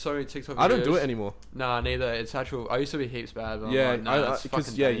seen so many TikTok videos. I don't do it anymore. Nah, neither. It's actual. I used to be heaps bad, but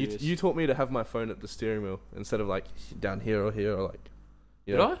because you taught me to have my phone at the steering wheel instead of like down here or here or like.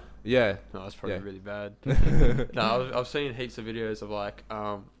 Did I? Yeah. No, that's probably really bad. No, I've seen heaps of videos of like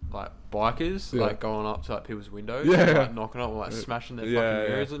bikers like going up to like people's windows, and, like knocking up, and, like smashing their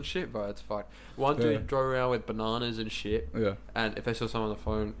fucking mirrors and shit, bro. It's fucked. One dude drove around with bananas and shit. Yeah. And if they saw someone on the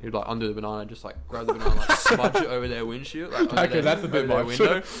phone, he'd like undo the banana, and just like grab the banana, like smudge it over their windshield. Like, okay, that's a bit much.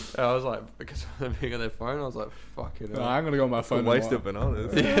 Window. And I was like, because they're being on their phone, I was like, fucking. No, I'm gonna go on my phone. Waste of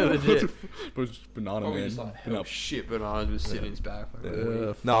bananas. Yeah, legit. But it's just banana man. Just like shit bananas was sitting in his back.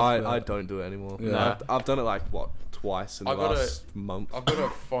 No, I don't do it anymore. Yeah. I've done it like twice in the last month. I've got a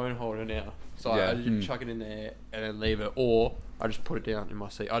phone holder now, so I just chuck it in there and then leave it, or I just put it down in my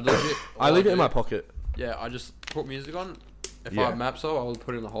seat. I leave it in my pocket. Yeah, I just put music on. If I have maps on, I'll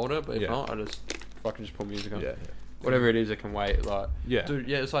put it in the holder. But if not, I just fucking just put music on. Whatever it is, it can wait. Like, dude,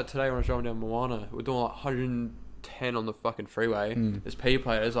 it's like today when I was driving down Moana, we're doing like 110 on the fucking freeway. There's people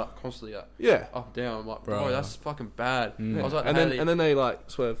players like constantly up and down. I'm like, bro, that's fucking bad. I was like, and then they like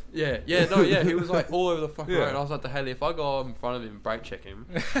swerve. He was like all over the fucking road. And I was like to Haley, if I go in front of him and brake check him,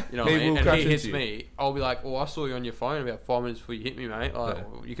 you know what I mean, and he hits me, I'll be like, I saw you on your phone about 5 minutes before you hit me, mate. Like,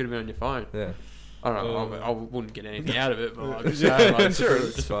 you could have been on your phone. Yeah. I don't know. I wouldn't get anything out of it, but I'm just saying, like,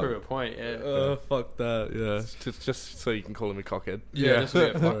 just to prove a point. Yeah. Fuck that. Yeah. Just so you can call him a cockhead. Just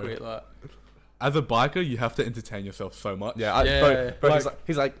to get fucked with, like. As a biker, you have to entertain yourself so much. Bro,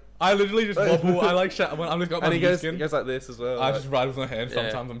 he's like, I literally just wobble. I like chat when I'm just got my skin. He goes like this as well. I just ride with my hand.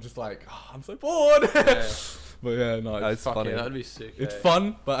 Sometimes I'm just like, I'm so bored. But it's funny. That'd be sick. It's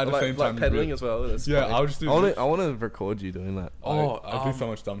fun, but at the same time, pedaling as well. I'll just do. I want to record you doing that. I do so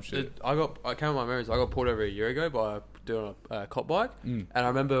much dumb shit. I can't my memories. I got pulled over a year ago by doing a cop bike, and I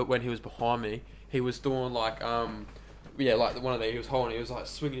remember when he was behind me, he was doing like like one of the, he was like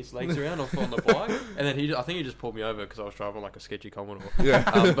swinging his legs around on the bike, and then I think he just pulled me over because I was driving like a sketchy Commodore.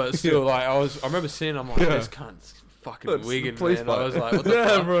 But still, like I remember seeing, I'm like, this cunt's fucking wigging, man. I was like, what the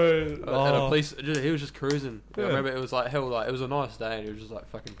fuck? Bro. And he was just cruising. I remember it was like hell, like it was a nice day, and he was just like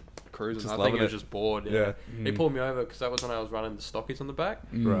fucking cruising. I think he was just bored. He pulled me over because that was when I was running the stockies on the back,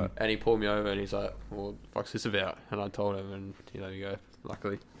 right? And he pulled me over, and he's like, "Well, fuck's this about?" And I told him, and you go.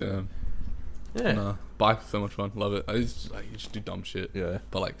 Luckily, yeah. Nah, bike's so much fun. Love it. I just you just do dumb shit. Yeah.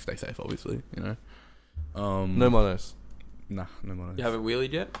 But like stay safe, obviously. You know. No monos. Nah, no monos. You haven't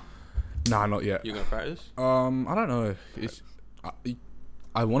wheelied yet? Nah, not yet. You gonna practice? I don't know.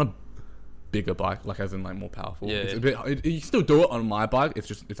 I want to bigger bike, like as in like more powerful. Yeah. It's a bit. You still do it on my bike.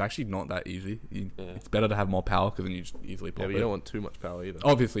 It's actually not that easy. It's better to have more power because then you just easily pop Yeah, but it. you don't want too much power either.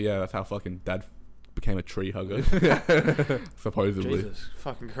 Obviously, yeah, that's how fucking Dad became a tree hugger. Supposedly. Jesus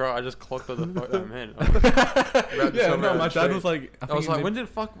fucking Christ! I just clocked on the photo, man. Yeah, no, my dad was like, I was like,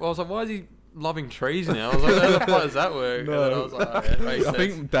 why is he loving trees now? I was like, how the fuck does that work? No. And then I was like, oh, yeah, it makes I sense.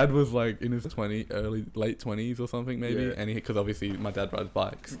 think Dad was like in his late 20s or something maybe, Yeah. and because obviously my dad rides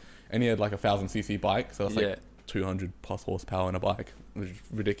bikes, and he had like a 1000cc bike, so it's like 200 plus horsepower on a bike, which is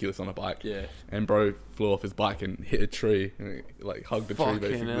ridiculous on a bike. Yeah. And bro flew off his bike and hit a tree, and like hugged the tree Fucking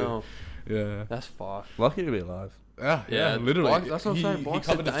basically. hell. Yeah. That's fucked. Lucky to be alive. Yeah, literally. bikes- that's what I'm saying, He bikes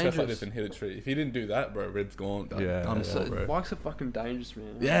covered are his chest like dangerous. this and hit a tree. If he didn't do that, bro, ribs gone. Yeah. Done So, bro. bikes are fucking dangerous,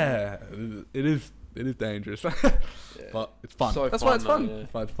 man. Yeah, it is dangerous, but it's fun. So That's why it's fun. though,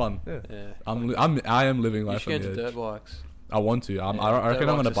 But it's fun. Yeah. yeah. I am living You life should on get the into edge. dirt bikes. I want to. I Yeah, reckon dirt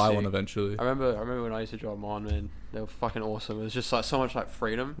I'm gonna bikes buy are one sick. eventually. I remember when I used to drive mine, man. They were fucking awesome. It was just like so much like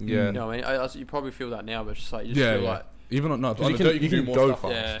freedom. Yeah. You know what I mean? You probably feel that now, but it's just like you just Yeah, feel yeah. like. Even on no, 'Cause on you the can- dirt, you do can more go stuff.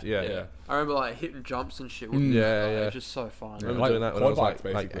 fast. Yeah. I remember like hitting jumps and shit. Mm. Yeah, It yeah. was just so fun. I remember Like doing that when I was quad like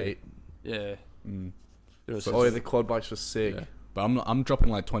bikes, basically. 8. Yeah. Mm. It was Oh yeah, the quad bikes were sick. Yeah. But I'm dropping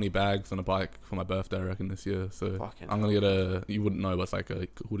like 20 bags on a bike for my birthday, I reckon, this year. So Fucking I'm gonna get you wouldn't know, but it's like a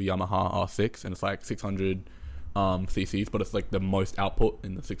Yamaha R6, and it's like 600 cc's, but it's like the most output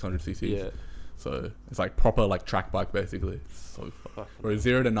in the 600 cc's. Yeah. So it's like proper like track bike basically. It's so fun. Where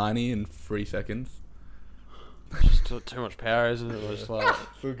 0 to 90 in 3 seconds. Just too much power, isn't it? It was like,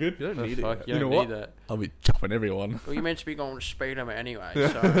 So good. You don't oh, need it. fuck, yet. you You don't know need what? that. I'll be chopping everyone. Well, you're meant to be going to speed limit anyway. So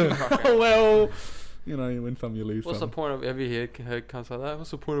fucking- Well, you know, you win some, you lose what's some. the point of ever heard cunts like that?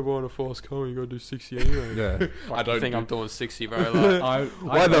 What's the point of buying a fast car when you gotta do 60 anyway? Yeah. I don't think do- I'm doing 60, bro. Like,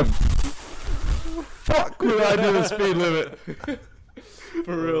 Why the fuck would I do the speed limit?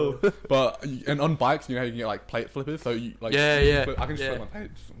 For real. But and on bikes, you know how you can get like plate flippers, so you like Yeah, yeah, I can just yeah. flip my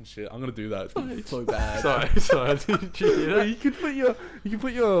plates and shit. I'm gonna do that. It's gonna be so bad. sorry, did you hear that? You can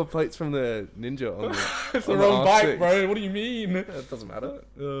put your plates from the Ninja on the It's the on wrong R6. bike, bro. What do you mean? It doesn't matter.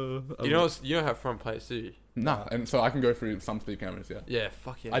 You don't have front plates, do you? Nah, and so I can go through some speed cameras. Yeah, Yeah,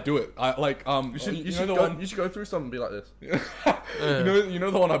 fuck yeah. I do it. I like You should go through some and be like this. you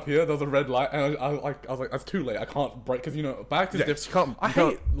know the one up here. There's a red light, and I was like, that's too late. I can't brake because bikes is Yeah, different. I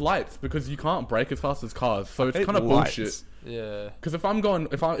hate lights because you can't brake as fast as cars, so it's hate kind of lights. bullshit. Yeah. Because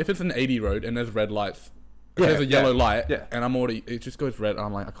if it's an 80 road and there's red lights, Yeah, there's a yellow light, yeah. and it just goes red, and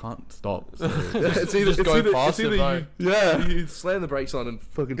I'm like, I can't stop. It's either, Just go faster, bro. you slam the brakes on and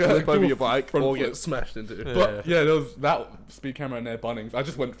fucking Yeah, flip do over a your bike front or flip. get smashed into. But yeah, there was that speed camera in there, Bunnings. I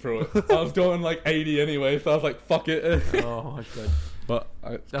just went through it. I was doing like 80 anyway, so I was like, fuck it. Oh my god. But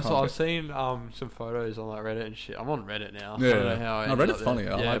That's what I've seen. Some photos on like Reddit and shit. I'm on Reddit now. Yeah, I don't know how. I ended Reddit's up there. funny.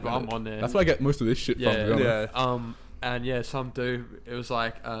 I Yeah, like but I'm Reddit. on there. That's where I get most of this shit from. To be honest. And yeah, some dude. It was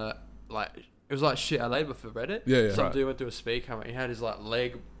like it was like shit I labor for Reddit. Yeah. Some Right. dude went through a speed camera. He had his like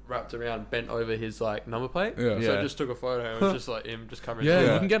leg wrapped around, bent over his like number plate. Yeah. So Yeah. I just took a photo. And it was just like him just covering. Yeah, his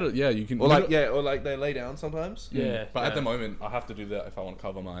you leg. can get it. Yeah, you can. Or like they lay down sometimes. Yeah. But at yeah. the moment, I have to do that if I want to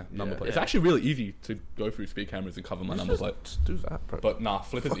cover my number Yeah. plate. It's Yeah. actually really easy to go through speed cameras and cover my number plate. Just do that, bro. But nah,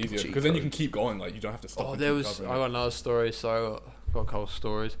 flip is Fucking easier cheat because then you codes. can keep going. Like you don't have to stop. Oh, and there keep was. I covering got it. another story. So I've got a couple of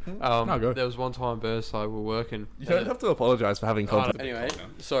stories. No, go. There was one time Burnside we were working. You don't have to apologize for having Oh, content. anyway,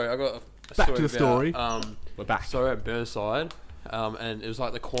 sorry, I got a Back story to the story. about, We're back. So we're at Burnside, and it was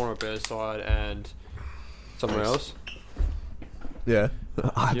like the corner of Burnside and somewhere else. Yeah.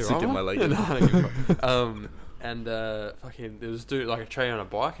 I had You to right, get mate? my leg No, in. no, you're right. And fucking there was a dude like a tray on a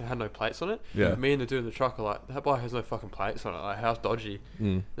bike and had no plates on it. Yeah. Me and the dude in the truck are like, that bike has no fucking plates on it. Like, how dodgy.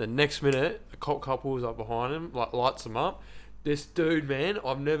 Mm. The next minute, a cop couple's up behind him, like lights him up. This dude, man,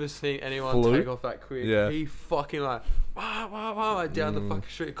 I've never seen anyone Flew? take off that quick. Yeah. He fucking like, like down the fucking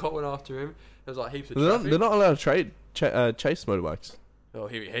street. Cop went after him. There was like heaps of They're traffic. not allowed to chase motorbikes. Oh,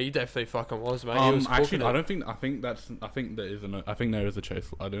 he definitely fucking was, mate. He was Actually, booking I it. don't think. I think there is I think there is a chase.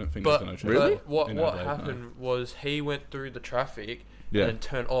 I don't think But, there's no chase. Really? but what in what Adelaide, happened was he went through the traffic Yeah. and then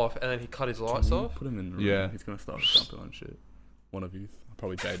turned off, and then he cut his lights No. off. Put him in the room. Yeah. He's gonna start jumping on shit. One of you,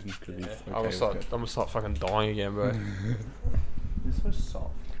 probably Jaden, because he's Yeah, okay. I'm gonna start fucking dying again, bro. It's so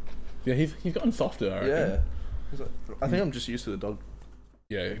soft. Yeah, he's gotten softer. I reckon. I think I'm just used to the dog.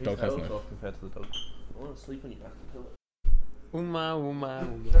 Yeah, dog has no. soft compared to the dog. I want to sleep on your back and pillow. Uma.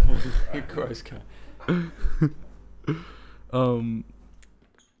 Gross guy.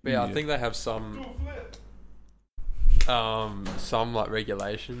 But yeah, I think they have some like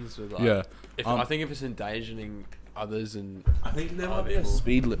regulations with like. Yeah. I think if it's endangering others and I think there might other be a people.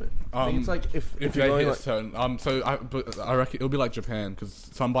 speed limit. I think it's like if they you're going hit like a certain, but I reckon it'll be like Japan because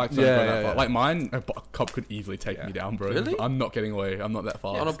some bikes don't Yeah, go that yeah, far. yeah. Like mine, a cop could easily take me down, bro. Really? I'm not getting away. I'm not that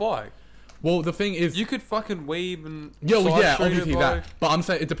fast. on a bike. Well, the thing is, You could fucking weave and yeah, well, side yeah, street it, obviously bro. that. But I'm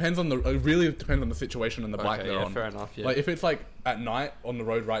saying it depends on it really depends on the situation and the bike Okay, they're yeah, on. fair enough. Yeah. Like if it's like at night on the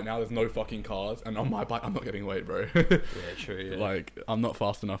road right now, there's no fucking cars, and on my bike, I'm not getting away, bro. yeah, true. Yeah. Like I'm not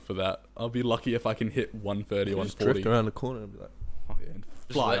fast enough for that. I'll be lucky if I can hit 130, just 140. drift around the corner and be like, Oh, yeah, and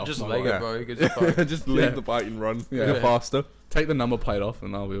fly off just my leg bike. it, bro. You could just fucking- just leave Yeah. the bike and run. Yeah. Go Yeah. faster. Take the number plate off,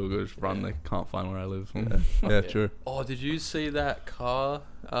 and I'll be all good. Just run. They can't find where I live. Yeah, Yeah. true. Oh, did you see that car?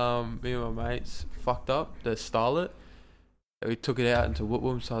 Me and my mates fucked up the Starlet. We took it out into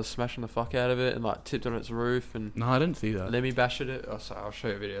Woodwoom, started smashing the fuck out of it, and like tipped on its roof, and No, I didn't see that. Lemmy bashed it. Oh, sorry, I'll show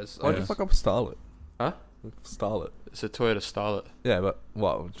you videos. Why'd Yeah. you fuck up a Starlet? Huh? Starlet. It's a Toyota Starlet. Yeah, but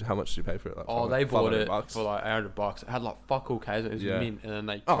what? How much did you pay for it? Like Oh, they bought it $500? for like $800. It had like fuck all cases. It was Yeah. mint, and then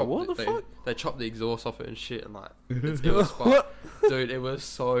they Oh, chopped what the they, fuck? They chopped the exhaust off it and shit, and like it was fun. Dude, it was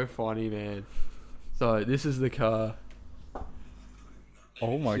so funny, man. So this is the car.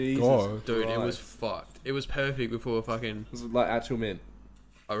 Oh my Jesus god. Dude, it was Christ. fucked. It was perfect before fucking Was it like actual mint?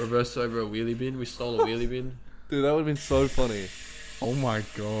 I reversed over a wheelie bin. We stole a wheelie bin. Dude, that would have been so funny. Oh my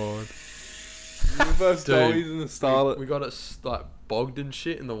god. Reverse Dude, dollies in the Starlet. We got it like bogged and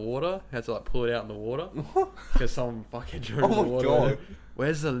shit in the water. Had to like pull it out in the water because someone fucking drew in the Oh my water. God.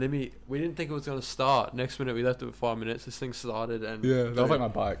 Where's the limit? We didn't think it was gonna start. Next minute we left it for 5 minutes. This thing started and Yeah, that was like my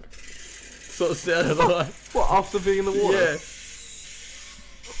bike. so it sounded like What, after being in the water? yeah.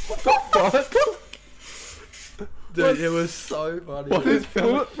 Fuck. Dude, it was so funny. What is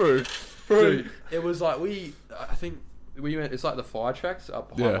bulletproof? Bro. Dude, it was like I think we went. It's like the fire tracks up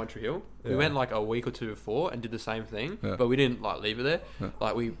behind Yeah. One Tree Hill. We Yeah. went like a week or two before and did the same thing, Yeah. but we didn't like leave it there. Yeah.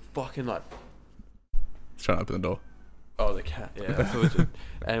 Like we fucking like Just trying to open the door. oh the cat yeah, that's what it was.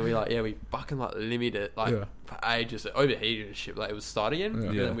 And we we fucking like limited it like Yeah. for ages. It overheated and shit. Like it was starting again, Yeah.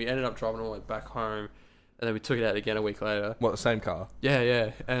 and Yeah. then we ended up driving all the way back home, and then we took it out again a week later. What, the same car?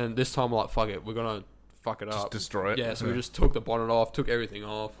 Yeah, and this time we're like fuck it, we're gonna fuck it Just up. destroy it? Yeah, so we Yeah. just took the bonnet off, took everything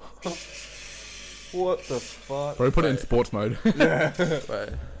off. What the fuck? Bro, put it in Right. sports mode. But, That's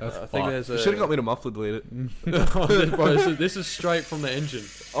I think fucked. there's a You should have got me to muffler delete it. Bro, this is straight from the engine.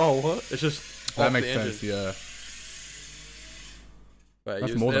 Oh, what? It's just That off makes the sense, engine. yeah. Wait,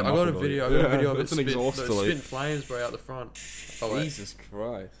 That's you- more than I got a muffler video. I delete. got a video of it That's an spit, exhaust delete. spitting flames, bro, out the front. Oh, wait. Jesus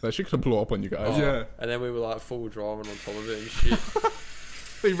Christ. That shit could blow up on you guys. Oh, Yeah. And then we were like full driving on top of it and shit.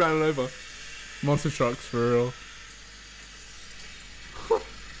 He ran it over. Monster trucks, for real.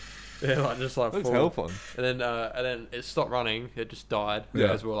 Yeah, like just like Looks full. hell fun. And then it stopped running. It just died. Yeah.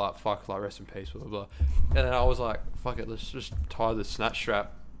 Because we were like, fuck, like rest in peace, blah blah blah. And then I was like, fuck it, let's just tie the snatch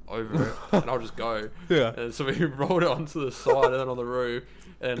strap over it, and I'll just go. Yeah. And so we rolled it onto the side and then on the roof,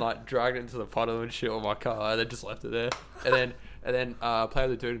 and then like dragged it into the puddle and shit on my car, and then just left it there. And then played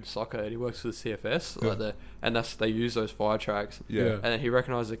with a dude in soccer, and he works for the CFS, they use those fire tracks. Yeah. And then he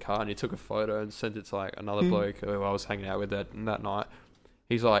recognised the car, and he took a photo and sent it to like another bloke who I was hanging out with that night.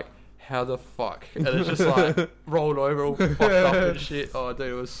 He's like, how the fuck? And it's just like rolled over all fucked up and shit. Oh,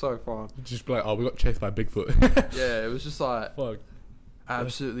 dude, it was so fun. Just be like, oh, we got chased by Bigfoot. Yeah, it was just like Fuck.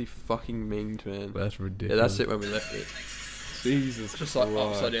 absolutely fucking minged, man. That's Yeah, ridiculous. that's it when we left it. Jesus Just like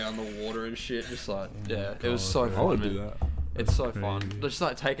Christ. upside down in the water and shit. Just like, yeah, it God, was so bro. I fun, would man. do that. It's so That's fun. crazy. Just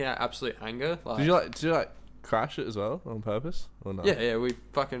like taking out absolute anger. Like, Did you crash it as well on purpose or no? yeah, we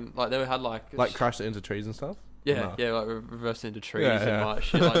fucking like they had like Crash it into trees and stuff. yeah, No. like reversed into trees Yeah, and yeah. like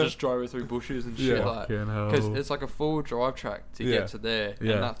shit, like just drove it through bushes and shit, Yeah. like Fucking hell. because it's like a full drive track to Yeah. get to there,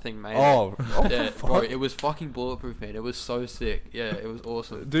 Yeah. and that thing made it. Oh, Yeah, fuck. bro, it was fucking bulletproof, man. It was so sick. Yeah, it was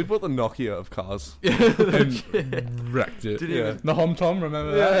awesome. Dude bought the Nokia of cars. And wrecked it. Didn't Yeah. even, The Hom Tom,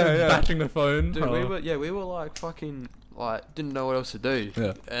 remember Yeah, that? yeah. Batching the phone. dude, Oh. we were like fucking like didn't know what else to do.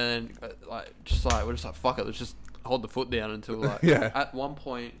 Yeah. And we're just like fuck it, let's just hold the foot down until like Yeah. at one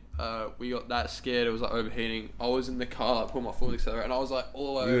point we got that scared it was like overheating. I was in the car, like put my foot on the accelerator, and I was like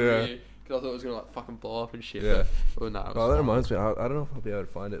all over Yeah. here because I thought it was gonna like fucking blow up and shit. Yeah. But no, it was Oh, that fine. reminds me. I don't know if I'll be able to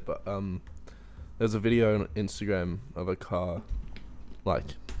find it, but there's a video on Instagram of a car, like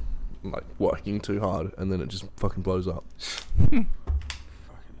working too hard, and then it just fucking blows up.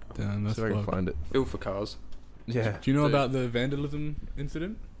 Damn, that's See if I can fucked. find it. Feel for cars Yeah. Do you know Dude. about the vandalism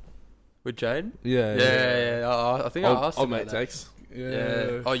incident? with Jade. Yeah. Yeah. I think I asked Old about mate that. text.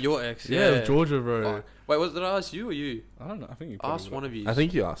 Yeah. Oh, your ex. Yeah, Yeah. it was Georgia, bro. Fuck. Wait, did I ask you or you? I don't know. I think you I asked one of you. I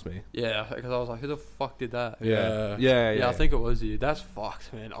think you asked me. Yeah, because I was like, who the fuck did that? Yeah. Yeah, I think it was you. That's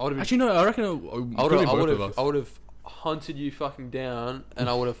fucked, man. I would have been. Actually, no. I reckon it I could be both would of have. us. I would have hunted you fucking down, and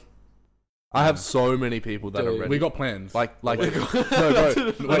I would have I have so many people that are ready. We got plans. no, bro.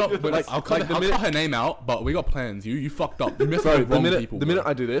 I'll cut her name out, but we got plans. You fucked up. You messed Bro, with the wrong people. The minute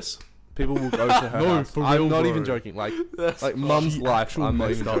I do this, people will go to her house. For real, I'm not bro. even joking. Like mum's life. I'm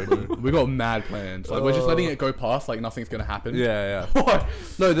not even joking. We got mad plans. Like we're just letting it go past. Like nothing's gonna happen. Yeah. What?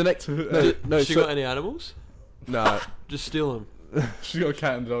 No, the next. No. She got any animals? No. Just steal them. She got a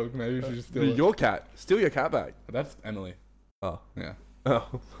cat and dog. Maybe she just steal it. Your cat. Steal your cat back. That's Emily. Oh. Yeah. Oh.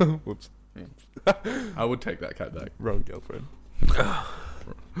 Whoops. I would take that cat back. Wrong girlfriend.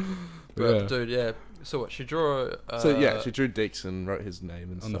 But, dude, yeah. So what? She drew. She drew dicks and wrote his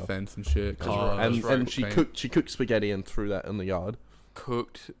name and On stuff. the fence and shit. And she cooked spaghetti and threw that in the yard.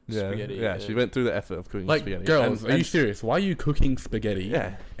 Cooked spaghetti. Yeah, she went through the effort of cooking like, spaghetti. girls, are you serious? Why are you cooking spaghetti?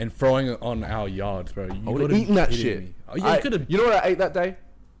 Yeah. And throwing it on our yards, bro? You I would have eaten that shit. Me. Oh, yeah, you could have. You know what I ate that day?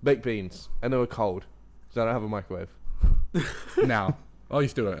 Baked beans, and they were cold. So I don't have a microwave. Now. Oh, you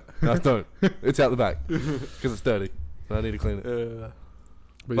still don't? No, I don't. It's out the back because it's dirty. So I need to clean it.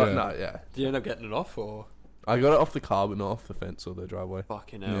 But no, yeah. Do you end up getting it off, or? I got it off the car, but not off the fence or the driveway.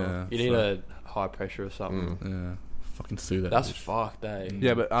 Fucking hell. Yeah, you need a high pressure or something. Yeah. Fucking sue that. That's bitch. fucked, eh?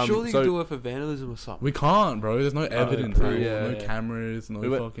 Yeah, but surely you can do it for vandalism or something. We can't, bro. There's no evidence. bro. No cameras. No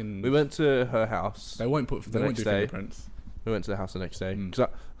fucking. We went to her house. They won't do fingerprints. We went to the house the next day.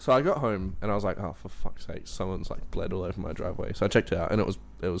 So I got home and I was like, oh, for fuck's sake, someone's like bled all over my driveway. So I checked it out and it was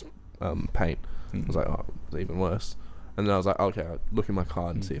paint. I was like, oh, it's even worse. And then I was like, okay, I'll look in my car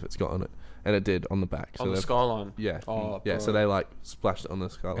and see if it's got on it. And it did on the back. On the skyline? Yeah. Oh, yeah, so they like splashed it on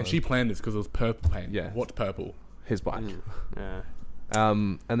the skyline. And she planned this because it was purple paint. Yeah. What's purple? His bike. Yeah.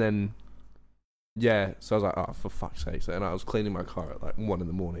 And then, yeah, so I was like, oh, for fuck's sake. So, and I was cleaning my car at like 1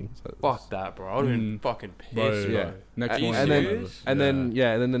 a.m. So fuck that, bro. I would have been fucking pissed, bro. Yeah. Next morning. And then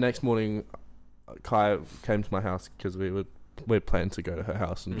the next morning, Kai came to my house because we planned to go to her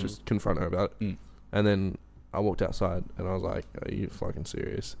house and just confront her about it. And then I walked outside and I was like, are you fucking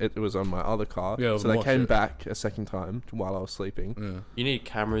serious? It was on my other car. Yeah, so they came back a second time while I was sleeping. Yeah. You need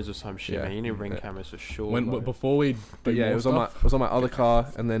cameras or some shit, man. You need ring cameras for sure. Before we it was on my other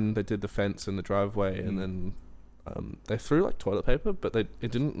car, and then they did the fence and the driveway, and then they threw like toilet paper, but it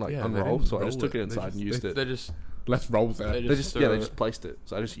didn't like unroll, so I just took it inside and used it. They just left rolls there. They just placed it,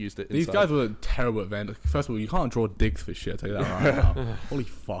 so I just used it. These guys were terrible at vandals. First of all, you can't draw dicks for shit. I tell you that right now. Holy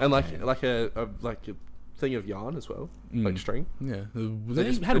fuck! And like a thing of yarn as well, like string. Yeah, they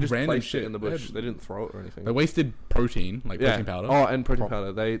just random shit in the bush. They didn't throw it or anything. They wasted protein, like protein powder. Oh, and protein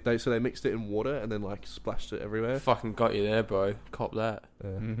powder. They mixed it in water and then like splashed it everywhere. Fucking got you there, bro. Cop that.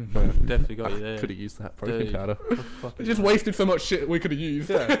 Yeah. Definitely got you there. Could have used that protein powder. They just wasted so much shit we could have used.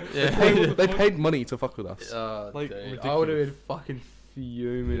 Yeah. They paid money to fuck with us. Like, I would have been fucking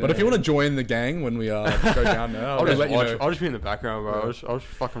fuming. But if you want to join the gang when we go down there, I'll just be in the background, bro. I'll just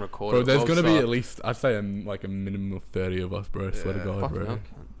fucking record. Bro, there's gonna be at least, I'd say, like a minimum of 30 of us, bro. Swear to God, bro.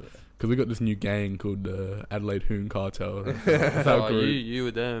 Because we got this new gang called Adelaide Hoon Cartel. That's our group. You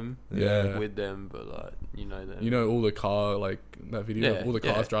with them, with them, but like you know them. You know all the car, like that video of all the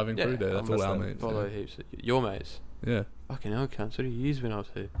cars driving through there. That's all our mates. Follow heaps. Your mates. Yeah. Fucking hell, cunts. What have you been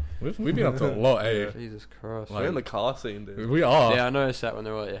up to? We've been up to a lot, eh? Jesus Christ. We're in the car scene, dude. We are. Yeah, I noticed that when they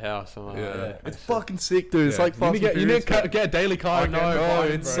were at your house. I'm like, it's fucking sick, dude. It's like you need to get a daily car. I know,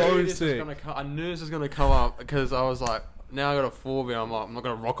 it's so sick. I knew this was gonna come up because I was like, now I got a 4B. I'm like, I'm not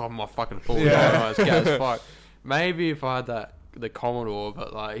gonna rock off my fucking 4B. It's gay as fuck. Maybe if I had the Commodore,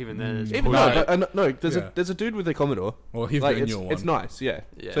 but like even then, it's no. There's a dude with a Commodore. Well, he's like, the new one. It's nice, yeah.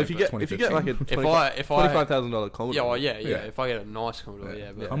 So if you get like a $25,000 Commodore, if I get a nice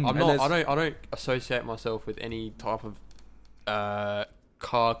Commodore, but I don't associate myself with any type of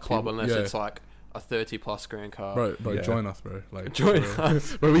car club unless it's like a 30+ grand car. Bro, join us, bro. Like, join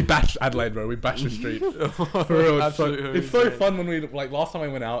us. Bro, we bash Adelaide, bro. We bash the street. For real, it's so fun when we like last time I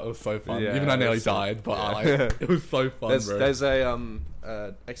went out. It was so fun. Even I nearly died, but it was so fun. There's a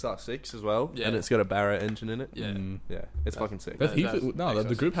XR6 as well, and it's got a Barrett engine in it. Yeah, it's fucking sick.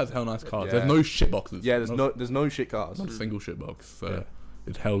 The group has hell nice cars. There's no shit boxes. Yeah, there's no shit cars. Not a single shit box. So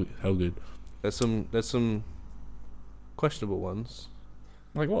it's hell good. There's some questionable ones.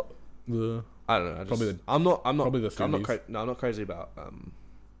 Like what? I don't know. I'm not crazy about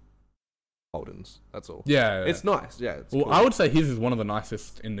Holdens. That's all. Yeah, it's nice. Yeah. It's cool. I would say his is one of the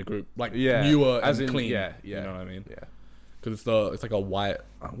nicest in the group. Like newer as and in, clean. Yeah. You know what I mean? Yeah. Because it's like a white.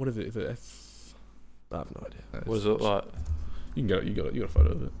 What is it? Is it S? I have no idea. What is it like? You got a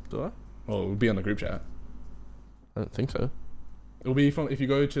photo of it. Do I? Oh, it'll be on the group chat. I don't think so. It'll be from if you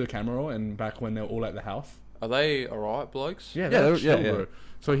go to the camera roll and back when they're all at the house. Are they alright blokes? Yeah, they're yeah, chill, yeah. bro.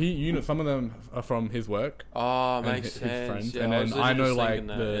 So some of them are from his work. Oh, and makes his sense. friends. Yeah, And then I know like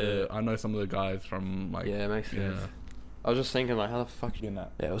that, I know some of the guys from like. Yeah, makes sense. I was just thinking like, how the fuck You in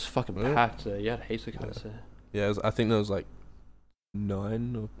that? Yeah, it was fucking Really? packed. You had heaps of cars there. Yeah, I think there was like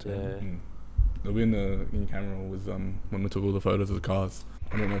 9 or 10. Yeah. They'll be in camera was when we took all the photos of the cars.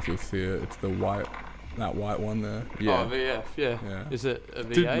 I don't know if you'll see it. It's that white one there. Yeah. Oh, VF, yeah. Yeah. Is it a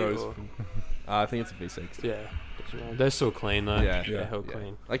Dude V8 knows. or? I think it's a V6. Yeah. They're still clean though. Yeah. They're hell Yeah.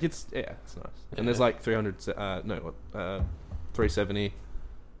 clean. Like it's nice. Yeah. And there's like 370.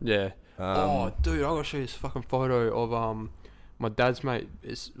 Yeah. Oh, dude, I gotta show you this fucking photo of my dad's mate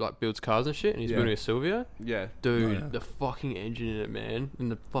is like builds cars and shit, and he's Yeah. building a Silvia. Yeah. Dude, Oh, yeah. the fucking engine in it, man,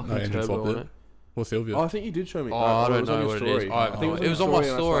 and the fucking engine turbo swapped on it. it. Or Sylvia. Oh, I think you did show me. Oh, I it don't was on know your what it story. is. I think it was on my and I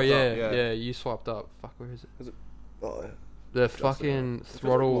story. swiped Yeah, up, yeah. You swiped up. Fuck, where is it? Oh, The fucking It feels like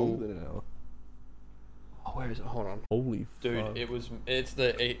throttle. longer than an hour. Oh, where is it? Hold on. Holy Dude, fuck.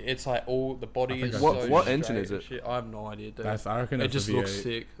 it's like all the body I think is I- so What straight engine is and it? shit. I have no idea, dude. I reckon It that's just a V8. looks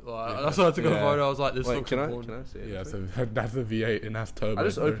sick. Like Yeah. that's why I took a Yeah. photo. I was like, this Wait, looks can I important. see it? Yeah, so that's a V8 and that's turbo. I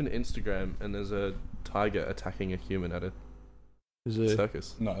just bro. opened Instagram and there's a tiger attacking a human at a Is it?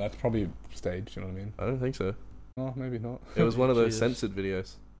 circus. No, that's probably staged. You know what I mean? I don't think so. Oh, maybe not. It was one of those Jesus. censored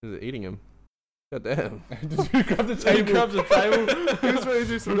videos. Is it eating him? God damn. Did you grab the He table? grabs the table. He was ready to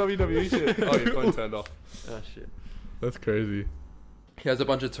do some WWE shit. Oh, your phone turned off. Oh shit. That's crazy. He has a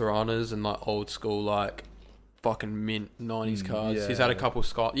bunch of Tiranas and like old school like fucking mint 90s cars. He's had a yeah. couple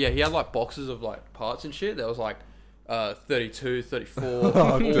he had like boxes of like parts and shit. That was like 32, 34, Oh,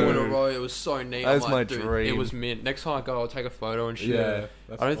 all in a dude. row. It was so neat. That's I'm like, my dude, dream. It was mint. Next time I go, I'll take a photo and shit. Yeah.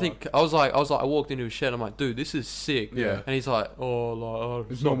 That's I don't fucked. think I was like I walked into his shed. I'm like, dude, this is sick. Yeah. And he's like,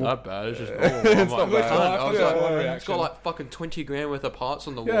 it's It's not normal. that bad. It's just normal. I'm It's like, not bad. "Cunt." I was Yeah, like, yeah, it's got like fucking 20 grand worth of parts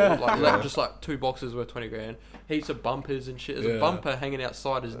on the wall. Yeah. Like just like 2 boxes worth 20 grand. Heaps of bumpers and shit. There's Yeah. a bumper hanging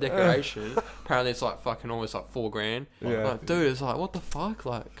outside as decoration. Apparently it's like fucking almost like 4 grand. Yeah. Like, dude, it's like, what the fuck?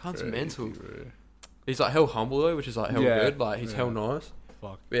 Like, cunt's Crazy, mental. bro. He's like hell humble though, which is like hell Yeah. good. Like he's Yeah. hell nice.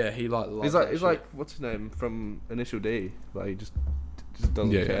 Fuck. Yeah, he like loves He's that like, shit. what's his name from Initial D? Like, he just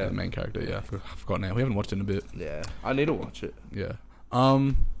doesn't Yeah, care. yeah, the main character. Yeah, I forgot now. We haven't watched it in a bit. Yeah. I need to watch it. Yeah.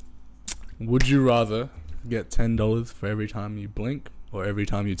 Would you rather get $10 for every time you blink or every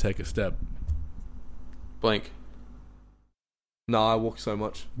time you take a step? Blink. No, I walk so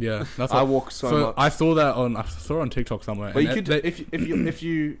much. Yeah, that's I what, walk so much. I saw that on TikTok somewhere. But you and could,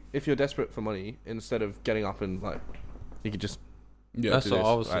 if you're desperate for money, instead of getting up and like, you could just. yeah, That's do what this,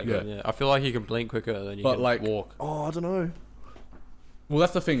 I was right? thinking. Yeah. I feel like you can blink quicker than you But, can like- walk. Oh, I don't know. well,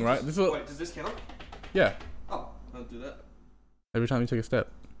 that's the thing, right? This is what, does this count? yeah. Oh, I'll do that. Every time you take a step.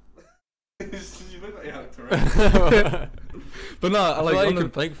 You look like you have Tourette. But no, I feel like, like on you the, can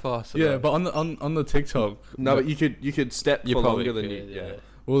blink faster. yeah, though. but on the TikTok. No, but you could step You for probably longer than could, you. Yeah.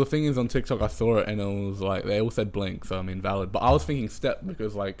 Well, the thing is, on TikTok, I saw it and it was like they all said blink, so I mean valid. But I was thinking step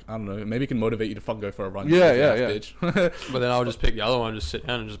because, like, I don't know, maybe it can motivate you to fucking go for a run. Yeah, you yeah, ass yeah. Bitch. But then I'll just pick the other one, just sit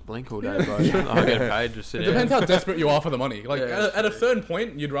down and just blink all day, bro. I'll get paid, just sit It down. depends how desperate you are for the money. Like Yeah. at a certain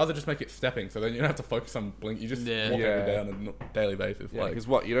point, you'd rather just make it stepping, so then you don't have to focus on blink. You just Yeah. walk Yeah. every day on a daily basis. Yeah, Like because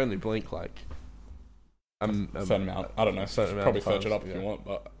what you'd only blink like. a certain amount. I don't know. certain amount Probably of search it times, up if you yeah. want,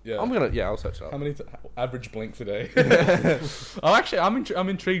 but yeah. I'll search it How up. many average blinks a day? I'm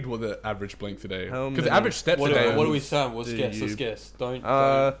intrigued with the average blinks a day How because many- average steps What a day. are we saying? Let's do guess. you- Let's guess. Don't.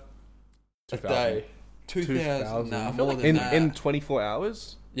 Uh, a 2,000. day. 2,000. Nah, I feel more like than in that. in 24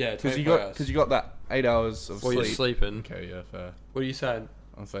 hours. Yeah, Because 24 hours. you got that 8 hours of Well, sleep. you're sleeping. Okay, yeah, fair. What are you saying?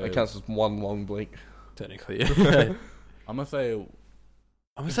 I'll say. That counts as one long blink. Technically, yeah. I'm gonna say.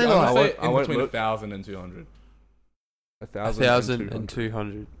 I'm gonna I'm say gonna like say I in won't between look. 1,000 and 200. 1,000 1,000 and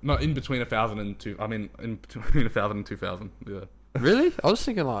 200. No, in between 1,000 and 2. I mean, in between 1,000 and 2,000. Yeah. Really? I was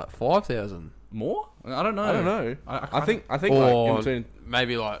thinking like 5,000. More? I don't know. I don't know. I think like in Or between.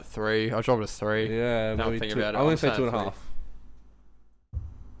 maybe like 3. I'll drop it to 3. Yeah, Now I'm maybe thinking two. about it, I'm gonna I'm say saying 2.5.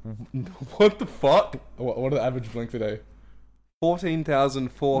 What the fuck? What are the average blinks a day?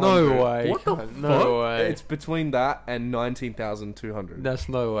 14,400. No way. What the cunt. No fuck? way. It's between that and 19,200. That's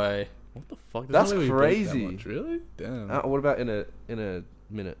no way. What the fuck? That's not really blink that crazy. much, really? Damn. What about in a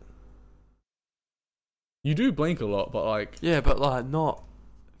minute? You do blink a lot, but like, Yeah, but like not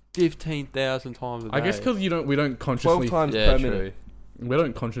 15,000 times a day. I guess because we don't 12 consciously times yeah, per true. minute. we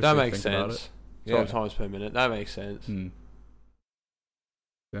don't consciously That makes think about sense. it. 12 Yeah. times per minute. That makes sense. Damn.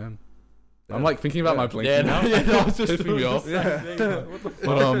 Yeah. I'm like thinking about Yeah. my blinking Yeah, now. no, yeah, no, I was just Pissing me off. Yeah. What the fuck?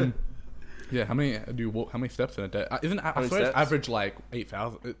 But Yeah, how many do you walk? How many steps in a day? Isn't I swear it's average like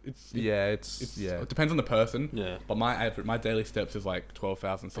 8,000. It depends on the person. Yeah. But my daily steps is like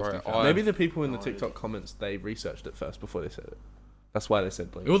 12,000, 16,000. Maybe the people in the TikTok comments, they researched it first before they said it. That's why they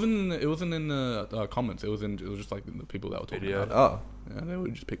said blink. It wasn't in the comments. It was just like the people that were talking about it. Oh, yeah, they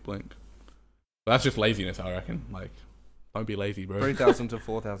would just pick blink. But that's just laziness, I reckon. Like, don't be lazy, bro. 3,000 to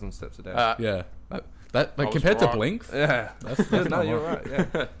 4,000 steps a day. Yeah, that like compared to blinks. Yeah, that's no, you're right.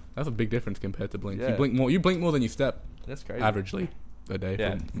 Yeah, that's a big difference compared to blinks. Yeah. You blink more than you step. That's crazy. Averagely a day.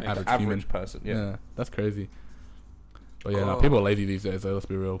 Yeah, from average human person. Yeah, that's crazy. But yeah, no, people are lazy these days. Though, let's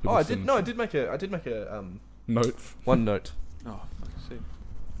be real. People I did make a notes. One note. Oh,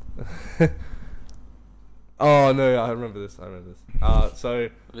 fuck, Oh no, I remember this. So I'm a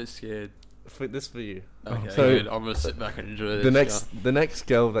bit scared. for you. Okay, So- good. I'm gonna sit back and enjoy this. The next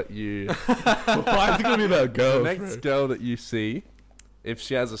girl that you Why is it gonna be about girls? the next girl that you see, if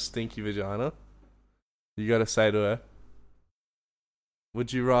she has a stinky vagina, you gotta say to her,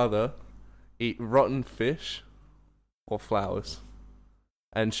 would you rather eat rotten fish or flowers?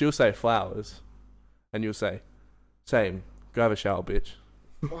 And she'll say flowers, and you'll say, same, go have a shower, bitch.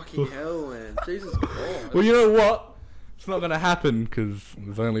 Fucking hell, man! Jesus Christ. Well, you know what? It's not gonna happen because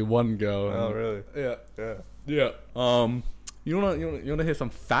there's only one girl. Oh, really? Yeah. You wanna hear some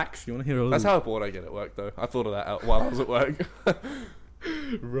facts? You wanna hear a little? That's how bored I get at work, though. I thought of that out while I was at work.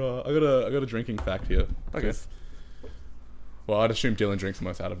 Right. I got a drinking fact here. Okay. Well, I'd assume Dylan drinks the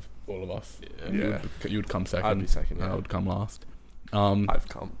most out of all of us. Yeah. You would come second. I'd be second, yeah. I would come last. I've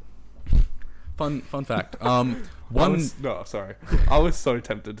come. Fun fact. Sorry. I was so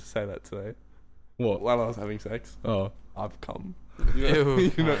tempted to say that today. What? While I was having sex. Oh, I've come.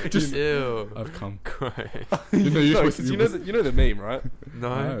 Ew. Ew. I've come. Christ. You know the meme, right?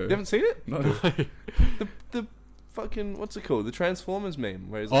 No. You haven't seen it? No. The fucking, what's it called? The Transformers meme.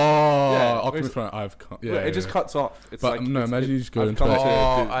 Where it's Optimus Prime. I've come. Yeah, it just cuts off. It's but like, no, imagine you just go I've into come like.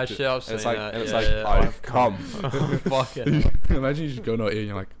 to- Actually, I've seen it's like, that. and it's Yeah, like, yeah. I've come. Fuck it. Imagine you just go into our ear and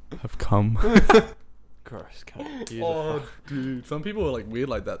you're like, I've come. Gross. Can't use Oh, dude. Some people are like weird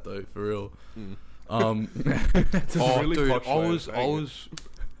like that though, for real. It's a really dude, posh I way of was. saying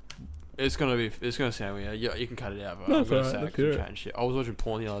it. It's gonna sound weird. Yeah, you can cut it out, but No, I'm it's gonna alright, say I let's can hear it. chat and shit. I was watching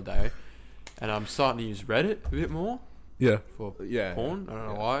porn the other day, and I'm starting to use Reddit a bit more Yeah. for Yeah. porn. I don't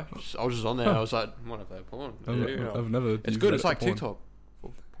know why. I was just on there. and I was like, what if they porn? I've never. It's used good. Reddit It's like for porn. TikTok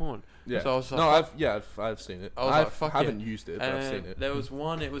for porn. Yeah. So I was like, No, I've seen it. I was I like, fuck haven't yeah. used it, but I've seen it. There was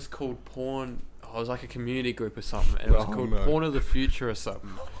one. It was called porn. I was like a community group or something. And it was called Porn of the Future or something.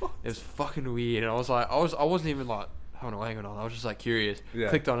 It was fucking weird. And I was like, I wasn't even like having a wank on. I was just like curious. Yeah.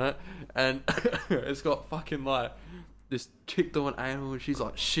 Clicked on it, and it's got fucking like this chick doing anal, and she's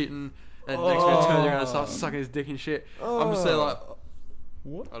like shitting, and next minute turns around and starts sucking his dick and shit. I'm just there like,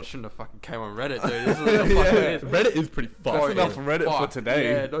 What? I shouldn't have fucking came on Reddit, dude. This is fucking weird. Reddit is pretty fucked. That's enough for Reddit for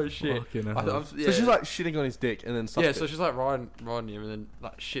today. Yeah, no shit. Fucking hell. So she's like shitting on his dick and then sucked Yeah, it. so she's like riding him and then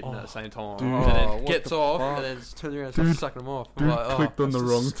like shitting at the same time, dude. and then What gets the off fuck? and then turns around and starts sucking him off. I'm like, oh. clicked on the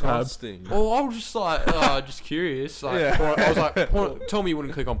wrong tab. Disgusting. Oh, I was just like, just curious. Like, Yeah. I was like, tell me you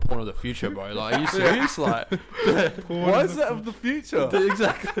wouldn't click on Porn of the Future, bro. Like, are you serious? Like, Why is that of the future?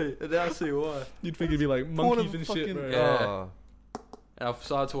 exactly. And now I see why. You'd think it'd be like monkeys and shit, bro. Yeah. And I've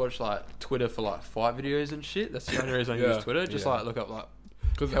started to watch like Twitter for like fight videos and shit. That's the only reason I use Twitter. Just like look up like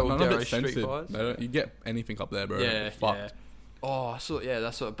Because Hell none of Dare it's Street censored. Fights. You get anything up there, bro. yeah, It's fucked. Oh, I saw. Yeah,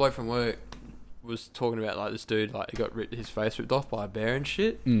 that's what a bloke from work was talking about. Like this dude, like he got his face ripped off by a bear and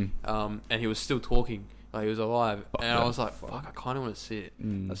shit. And he was still talking, like he was alive. And I was like, fuck, I kind of want to see it.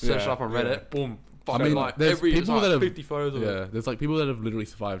 I searched up on Reddit. Boom. Fucking, I mean, like there's there's people like that have 50 photos of it. there's like people that have literally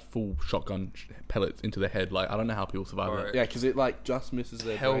survived full shotgun pellets into their head. Like I don't know how people survive Bro. that. Yeah, because it like just misses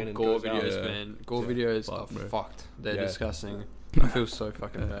their Hell, brain and gore goes out. videos, Yeah. man. Gore videos fuck, are bro. fucked. They're Yeah. disgusting. I feel so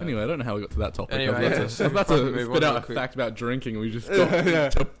fucking bad. Anyway, I don't know how we got to that topic. Anyway, I was about fucking to move spit on out real a quick. fact about drinking. We just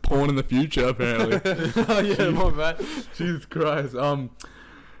got to porn in the future, apparently. Oh yeah, my bad. Jesus Christ.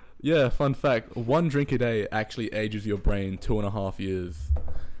 Yeah, fun fact. 1 drink a day actually ages your brain 2.5 years.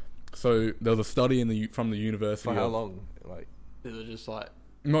 So there was a study from the university. For how long? Like, Is it just like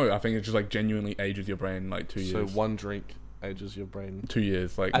No, I think it just like genuinely ages your brain like 2 years. so one drink ages your brain. 2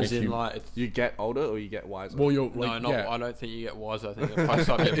 years, like as makes in you, like? It's, You get older or you get wiser? well, you're no, like, not. yeah. I don't think you get wiser. I think it fucks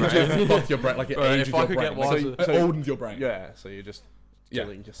up your It just brain. fucks your brain, like it Bro, ages if I your could brain. get Like, wiser- it oldens your brain. Yeah, so you're just Yeah.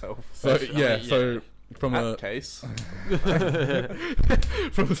 killing yourself. So yeah, mean, so from That a case.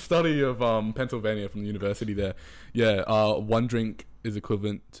 from a study of Pennsylvania from the university there, 1 drink is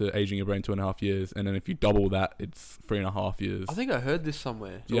equivalent to aging your brain 2.5 years, and then if you double that, it's 3.5 years. I think I heard this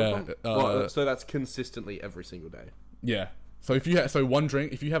somewhere. Yeah, Well, so that's consistently every single day. yeah. So if you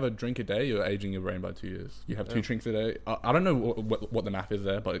have a drink a day, you're aging your brain by 2 years. You have 2 drinks a day. I don't know what the math is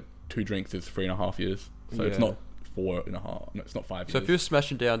there, but 2 drinks is 3.5 years. So it's not 4.5. No, it's not 5 years. So if you're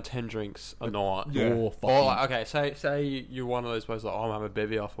smashing down 10 drinks a night, you're fucking... or like, okay, say you're one of those guys like, I'm having a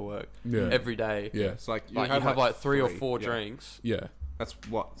bevy after work every day. Yeah, it's like you have like 3 or 4 drinks. Yeah, that's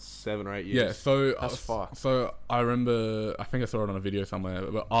what 7 or 8 years. Yeah, so that's fucked. So I remember, I think I saw it on a video somewhere.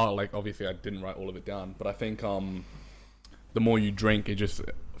 But like obviously I didn't write all of it down, but I think the more you drink, it just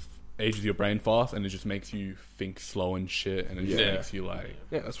ages your brain fast, and it just makes you think slow and shit, and it just makes you like...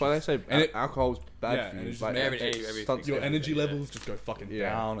 Yeah, that's why they say alcohol's bad for you. It's like, just your energy levels just go fucking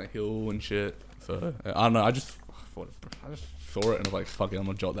down a hill and shit. So I don't know. I just saw it and I was like, fuck it, I'm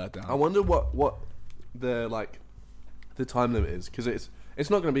gonna jot that down. I wonder what the time limit is, because it's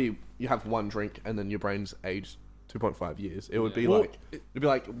not going to be you have one drink and then your brain's aged 2.5 years. It would be it'd be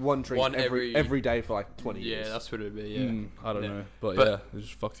like one drink every day for like 20 years. Yeah, that's what it'd be. Yeah, I don't know, but it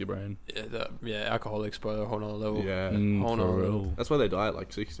just fucks your brain. Yeah, alcoholics by a whole nother level. Yeah, whole nother level. That's why they die at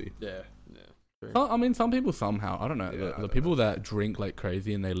like 60. Yeah. I mean, some people somehow, I don't know. The people that drink like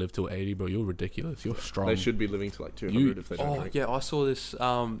crazy and they live till 80, bro, you're ridiculous. You're strong. They should be living to like 200 if they don't drink. Yeah, I saw this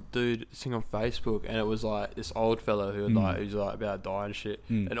dude sing on Facebook, and it was like this old fella who who's like about to die and shit,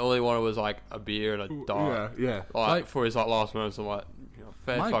 and all he wanted was like a beer and a dart. Yeah. Like for his like last moments, I'm like,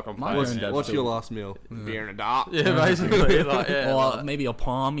 fair fucking play. What's your last meal? Beer and a dart. Yeah, basically. Like, or maybe a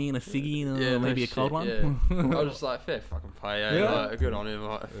palmy and a ciggy and maybe a cold one. Yeah. I was just like, fair fucking play. Like, good on him.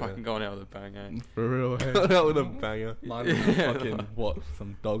 Like, fucking going out with a bang. For real. Going out with a banger. Mine was fucking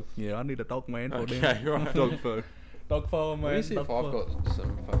some dog. Yeah, I need a dog man for dinner. Right. Dog pho. Dog pho, man. Let me see if I've got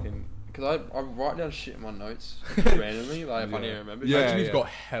some fucking... Because I write down shit in my notes randomly, like if I need to remember. Imagine he's got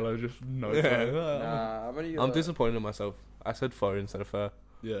hella just notes. I'm disappointed in myself. I said pho instead of fur.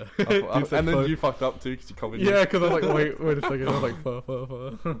 Yeah. And then you fucked up too because you copied me. Yeah, because I was like, wait a second. I was like,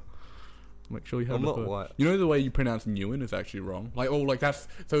 pho. Make sure you have the white. You know the way you pronounce Nguyen is actually wrong. That's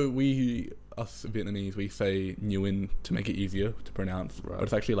so us Vietnamese, we say Nguyen to make it easier to pronounce, but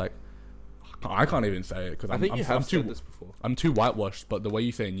it's actually like I can't even say it because I'm too this before. I'm too whitewashed. But the way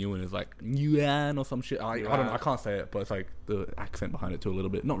you say Nguyen is like Nguyen or some shit. I don't know. I can't say it, but it's like the accent behind it too a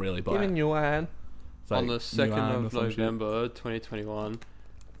little bit. Not really, but even Nguyen. On the 2nd of November 2021,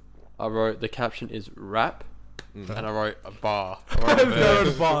 I wrote the caption is rap. And I wrote a bar.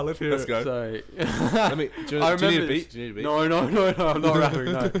 Let's go. Let's hear it. So, do you need a beat? No, I'm not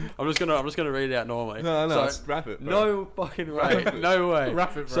rapping. No, I'm just gonna read it out normally. No, so, rap it. Bro. No fucking way. No way.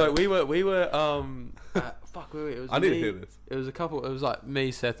 Rap it, bro. So we were fuck. It was I need to hear this. It was a couple. It was like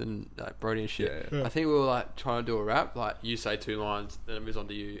me, Seth, and like Brody and shit. Yeah. I think we were like trying to do a rap. Like you say 2 lines, then it moves on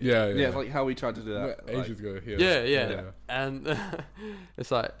to you. Yeah. It's like how we tried to do that ages ago. Yeah. And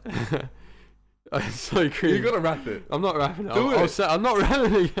it's like. It's so cringe. You gotta rap it. I'm not rapping it. I'm not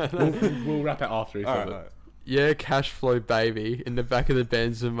rapping it again. We'll rap it after he says it. Right. Yeah, cash flow baby. In the back of the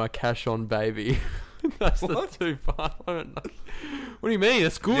Benz with my cash on baby. That's what? The 2 part. I don't know. What do you mean?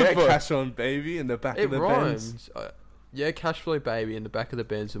 That's good. Yeah, bro. cash on baby in the back of the Benz. Yeah, cash flow baby in the back of the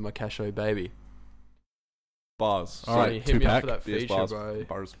Benz with my cash flow baby. Bars. All right, hit me up for that feature, bars, bro.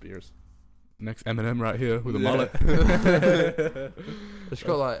 Bars, beers. Next Eminem right here with a mullet. It's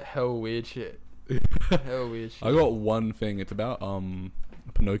got like hell weird shit. Hell weird shit. I got one thing. It's about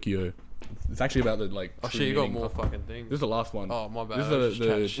Pinocchio. It's actually about the like. Oh shit! You got more fucking things. This is the last one. Oh my bad. This is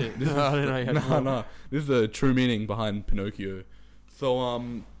the shit. This is I didn't know you had no. This is the true meaning behind Pinocchio. So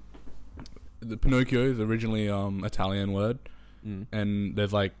the Pinocchio is originally Italian word, and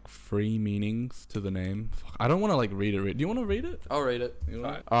there's like 3 meanings to the name. Fuck, I don't want to like read it. Do you want to read it? I'll read it.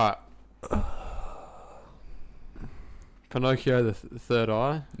 All right. Pinocchio, the third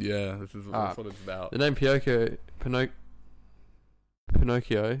eye. Yeah, that's what it's about. The name Pinocchio. Yeah,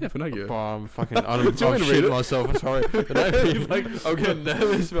 Pinocchio. I'm shitting myself. I'm sorry. The name, like, I'm getting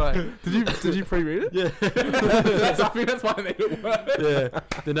nervous, mate. Did you pre-read it? Yeah. I think that's why I made it work. Yeah.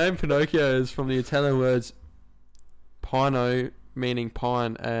 The name Pinocchio is from the Italian words pino, meaning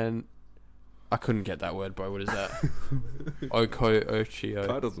pine, and I couldn't get that word, bro. What is that? Ochio.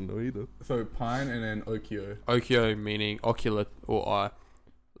 Kai doesn't know either. So pine and then Ochio. Ochio meaning ocular or eye.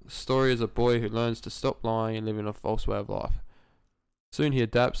 The story is a boy who learns to stop lying and live in a false way of life. Soon he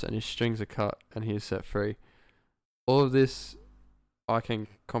adapts and his strings are cut and he is set free. All of this I can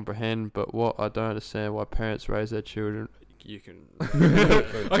comprehend, but what I don't understand why parents raise their children. You can.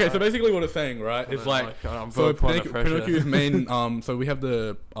 Okay, so basically what it's saying, right, is like so Pinocchio's main. So we have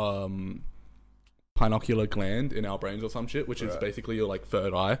the pinocular gland in our brains or some shit, which is basically your like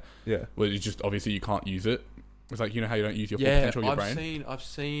third eye. Yeah. Where you just obviously you can't use it. It's like, you know how you don't use your full potential of your brain? I've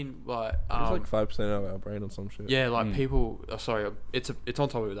seen like it's like 5% of our brain or some shit. Yeah, like people. Sorry, it's on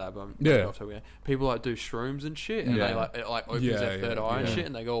top of that, but off top of it. People like do shrooms and shit, and they like it like opens their third eye and shit,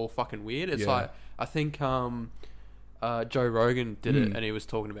 and they go all fucking weird. It's like I think Joe Rogan did it, and he was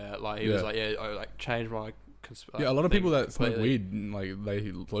talking about it, like he was like I like changed my. A lot of people that smoke weed, like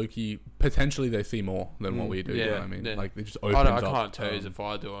they low-key, potentially they see more than what we do. You know what I mean? Like they just opens up. I can't tell you if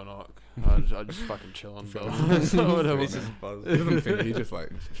I do or not. I just fucking chilling. Whatever. He doesn't think, he just like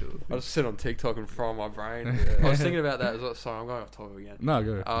chills. I just sit on TikTok and fry my brain. I was thinking about that as well. Sorry, I'm going off topic again. No,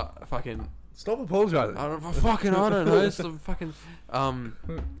 go. Fucking. Stop apologizing. I don't know. It's the fucking.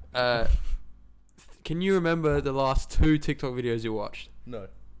 Can you remember the last 2 TikTok videos you watched?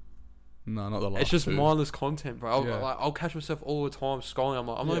 No, not the last. It's just 2. mindless content, bro. I'll catch myself all the time scrolling. I'm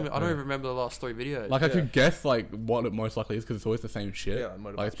like, I don't even remember the last 3 videos. Like I could guess like what it most likely is because it's always the same shit. Yeah,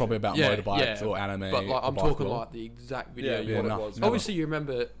 like it's probably about motorbikes or anime. But like I'm talking like the exact video. It was. Obviously, you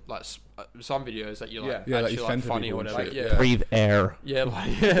remember like some videos that you like actually like funny or whatever. Breathe air. And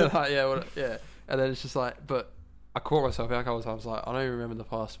then it's just like, but I caught myself out a couple of times. Like I don't even remember the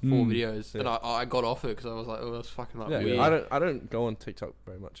past 4 videos, and I got off it because I was like, oh, that's fucking like weird. I don't go on TikTok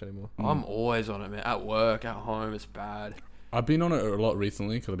very much anymore. I'm always on it, man. At work, at home, it's bad. I've been on it a lot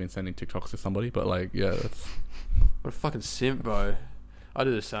recently because I've been sending TikToks to somebody, but like, that's what a fucking simp, bro. I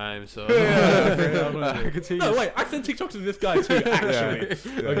do the same, so no, wait, I send TikToks to this guy too,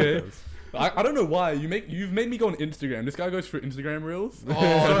 actually. Okay. I don't know why you've made me go on Instagram. This guy goes for Instagram reels.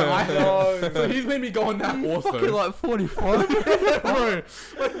 So he's made me go on that also. Fucking like 45. Bro,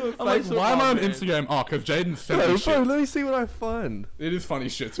 like, why am I on Instagram? Oh, because Jaden sent me shit. Let me see what I find. It is funny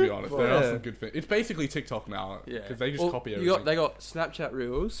shit, to be honest. There are some good things. It's basically TikTok now. Yeah, because they just copy everything. They got Snapchat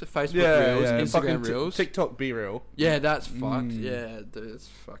reels, Facebook reels, Instagram reels, TikTok B-reel. Yeah, that's fucked. Yeah, dude, it's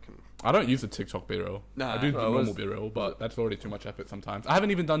fucking. I don't use the TikTok B-roll. I do the normal B-roll, but that's already too much effort sometimes. I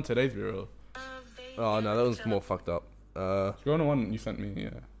haven't even done today's B-roll. Oh no, that was more fucked up. Go on the one you sent me. Yeah,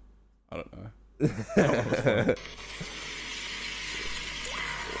 I don't know.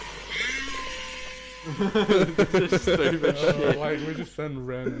 Stupid shit. Like we just send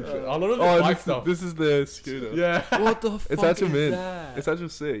random shit. A lot of the bike stuff. This is the scooter. Yeah. What the fuck it's actually is mint. that? It's actually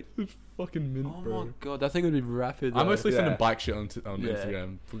sick. It's fucking mint, bro. Oh my god, that thing would be rapid. I mostly send bike shit on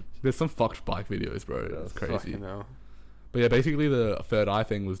Instagram. There's some fucked bike videos, bro. That's crazy. But yeah, basically the third eye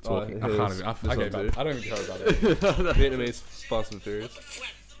thing was talking. I can't even. I don't even care about it. Vietnamese Fast and Furious.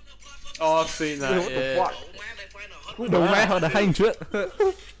 Oh, I've seen that. What the fuck?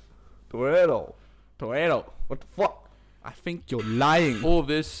 Toretto. What the fuck? I think you're lying. All of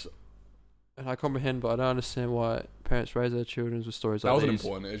this, and I comprehend, but I don't understand why parents raise their children with stories like these. That wasn't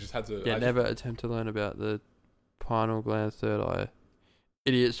important. It just had to. Yeah, never attempt to learn about the pineal gland, third eye.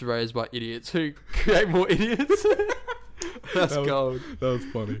 Idiots raised by idiots who create more idiots. That's gold. That was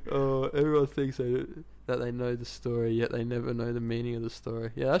funny. Everyone thinks that they know the story, yet they never know the meaning of the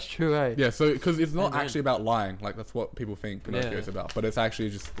story. Yeah, that's true, eh? Yeah, so because it's not actually about lying, like that's what people think Pinocchio is about, but it's actually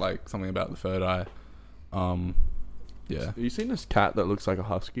just like something about the third eye. Yeah. Have you seen this cat that looks like a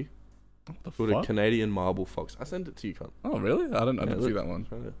husky? What the fuck? A Canadian marble fox. I sent it to you, cunt. Oh really? I didn't see that one.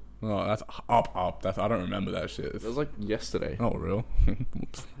 Oh, that's up. I don't remember that shit. It was like yesterday. Oh, real?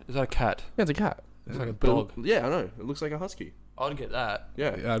 Is that a cat? Yeah, it's a cat. It's like a dog. Yeah, I know. It looks like a husky. I'd get that.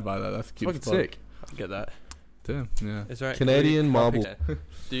 Yeah, I'd buy that. That's cute. It's fucking sick. I'd get that. Damn, yeah. Is there Canadian marble. I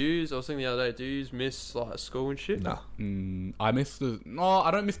was thinking the other day, do you miss like school and shit? Nah. I miss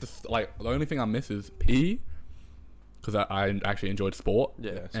I don't miss the only thing I miss is PE. Because I actually enjoyed sport.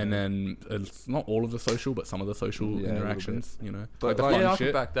 Yeah. And then it's not all of the social, but some of the social interactions, you know. But the fun I shit.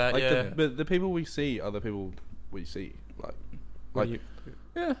 can back that, but the people we see are the people we see.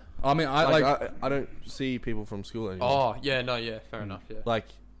 Yeah. I mean, I don't see people from school anymore. Oh, yeah, no, yeah, fair enough, yeah. Like,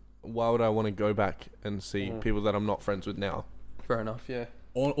 why would I want to go back and see people that I'm not friends with now? Fair enough, yeah.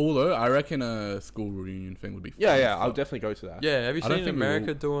 Although, I reckon a school reunion thing would be fun. Yeah, I'll definitely go to that. Yeah, have you seen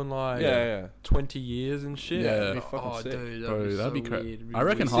America doing like 20 years and shit? Yeah, that'd be fucking sick. Dude, bro, that'd be so crazy. Weird. I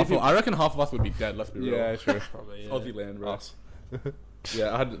reckon half of us would be dead, let's be real. Yeah, true. Probably, Aussie land, bro.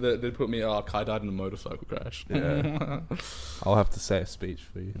 Yeah, they put me, Kai died in a motorcycle crash. Yeah. I'll have to say a speech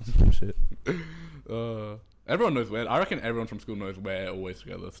for you. Some shit. Everyone knows where. I reckon everyone from school knows we're always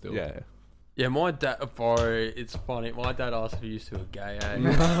together still. Yeah. Yeah, my dad, bro, it's funny. My dad asked if you two were gay, eh?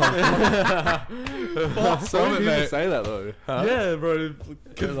 So many people say that though. Huh? Yeah, bro.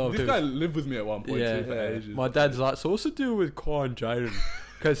 This guy lived with me at one point too for ages. My dad's like, so what's the deal with Kai and Jaden?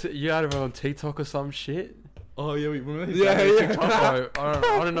 Because you had him on TikTok or some shit. Oh yeah, we remember. TikTok, bro.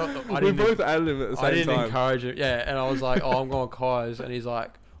 I don't know. We both added him at the same time. I didn't encourage him. Yeah, and I was like, oh, I'm going Kai's, and he's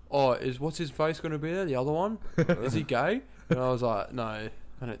like, oh, what's his face going to be there? The other one? Is he gay? And I was like, no.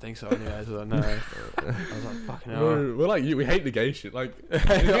 I don't think so. Anyway, I was like, no. I was like, fucking hell. We're like you. We hate the gay shit. Like it's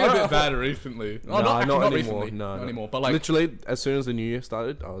been a bit bad recently. Not anymore. Recently. No, not anymore. But like literally, as soon as the new year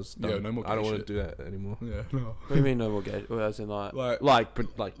started, I was done. Yeah, no more. I don't gay want shit. to do that anymore. Yeah, no. What do you mean no more gay? Well, as in like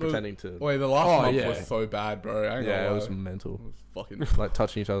pretending to. Wait, the last month yeah. was so bad, bro. I ain't gonna Yeah, it lie. was mental. It was fucking. Like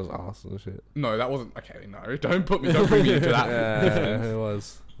touching each other's ass and shit. No, that wasn't. Okay, no. Don't bring me into that. Yeah, it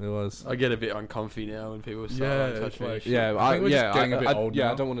was. It was. I get a bit uncomfy now when people start touching me. Yeah, I think we're just getting a bit old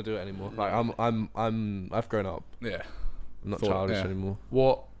now. I don't want to do it anymore. Like I've grown up. Yeah. I'm not childish anymore.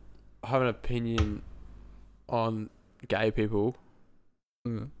 I have an opinion on gay people.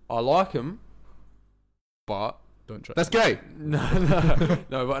 Mm. I like them, but Don't try. That's gay.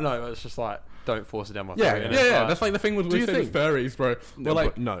 no, it's just like don't force it down my throat. Yeah. That's like the thing with furries, bro. No, We're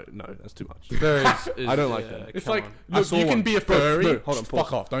like, no, that's too much. Furries is, I don't like that. it's like, I look, saw you can one. be a furry. Bro, hold on, fuck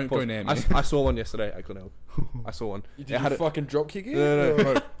pause. off. Don't go near me. I saw one yesterday at Glenelg. I saw one. Did you fucking drop kick it?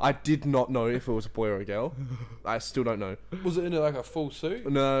 No. I did not know if it was a boy or a girl. I still don't know. Was it in like a full suit?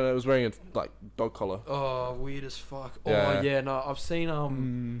 No, it was wearing a like dog collar. Oh, weird as fuck. Yeah. Oh yeah, no, I've seen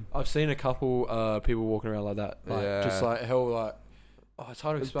a couple people walking around like that. Like, just like hell, like. Oh, it's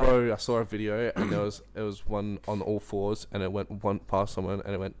hard to explain. Bro, I saw a video and it was one on all fours and it went one past someone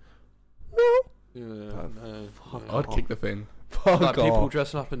and it went. I'd kick the thing. Like people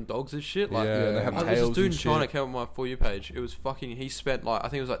dressing up in dogs and shit. Like, they have there's tails this dude in and China shit. came on my For You page. It was fucking. He spent like I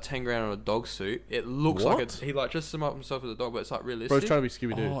think it was like 10 grand on a dog suit. It looks like What? he like dressed him up himself as a dog, but it's like realistic. Bro's trying to be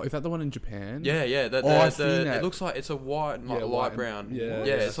Scooby Doo. Oh, is that the one in Japan? Yeah. I've seen that. It looks like it's a white, like light brown. Yeah,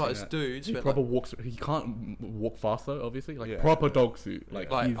 it's like this dude. He spent proper like, walks. He can't walk fast though. Obviously, like Yeah. proper dog suit. Like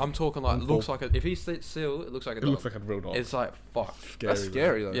he's I'm talking like on looks full- like a. If he sits still, it looks like a It dog. looks like a real dog. It's like fuck. That's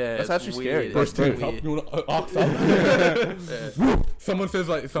scary though. Yeah, that's it's actually weird. scary. It's Bro, weird. You want to ask up? Someone's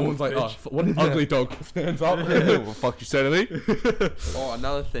like, oh, what an ugly dog. Stands up. What the fuck you say to me? Oh,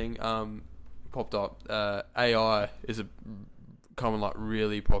 another thing popped up. AI is becoming like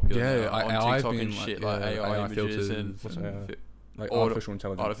really popular now on AI's TikTok been, and like, shit, yeah, like AI AI images filters and and like artificial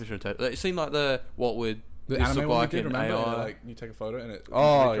intelligence. artificial intelligence. It seemed like the what would The this anime look one like we did, in remember? AI. Like you take a photo and it.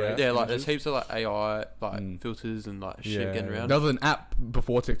 Oh, recreates Yeah, like images. there's heaps of like AI like filters and like shit Yeah. getting around. There was an app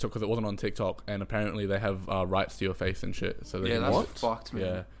before TikTok because it wasn't on TikTok, and apparently they have rights to your face and shit. So they Yeah, can that's What? fucked, man.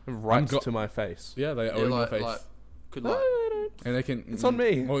 yeah, Rights got- to my face. yeah, they Yeah, own your like, face, like could like and they can. It's on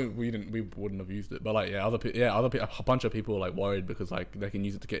me. Well, we wouldn't have used it, but like a bunch of people are like worried because like they can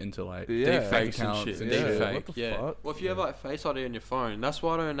use it to get into like Yeah. deepfakes and accounts shit. and Yeah. shit. Deepfake, What the yeah. fuck? Well, if you have like Face ID on your phone, that's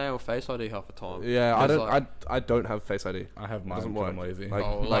why I don't enable Face ID half the time. Yeah, I Because, don't. like, I don't have Face ID. I have It mine doesn't because work. I'm lazy. Like,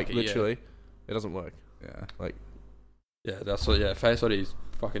 Oh, like lucky, yeah. literally, it doesn't work. yeah, Yeah, that's what. Yeah, Face ID is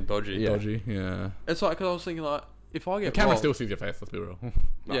fucking dodgy. Yeah. dodgy. Yeah, It's like because I was thinking like if I the get camera robbed, still sees your face. Let's be real.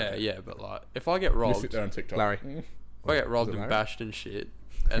 yeah, but like if I get You robbed, sit there on TikTok, Larry. if I get robbed Is it and Larry? bashed and shit,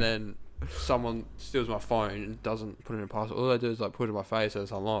 and then someone steals my phone and doesn't put it in a password, all they do is like put it in my face and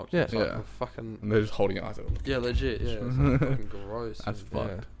it's unlocked. Yeah. It's like, Yeah. well, fucking and they're just holding your eyes open. yeah, legit. Yeah, it's like fucking gross. That's man.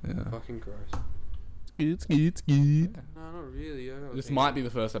 fucked. Yeah. Fucking gross. It's good. No, not really. I gotta This think. might be the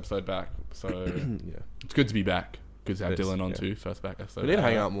first episode back, so Yeah. it's good to be back. Good to have It is, Dylan on yeah. too. First back episode. We need to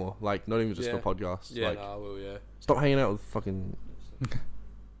hang out more. Like, not even just Yeah. for podcasts. Yeah, like, no, I will. Yeah. stop hanging out with fucking.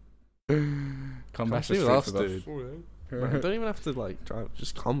 Come back see to with streets us, with us. dude. Bro, don't even have to like drive.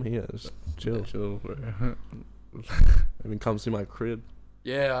 Just come here. Just chill. Chill, bro. Even come see my crib.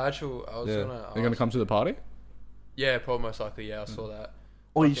 Yeah, actually, I was Yeah. gonna. They're gonna come to the party. Yeah, probably most likely. Yeah, I saw that.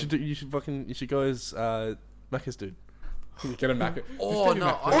 Oh, you Fucking- should do. You should go as Macca's dude. Get him back. Oh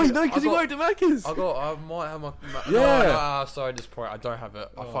no! Oh, no, because you worked at Macca's. I might have my. Yeah. No, sorry, at this point, I don't have it.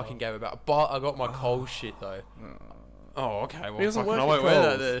 I fucking gave it back. But I got my Coles shit though. Oh, okay. Well, He doesn't fucking, work I at won't wear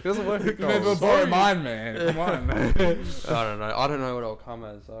that Coles. then. He doesn't work at You may as well Coles. borrow mine, man. Come on. I don't know. I don't know what I'll come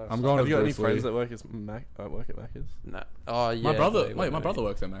as. I'm going Have to you got any Bruce Lee. friends that work at Macca's? Nah. Oh yeah. My brother. they Wait, will, my mate. brother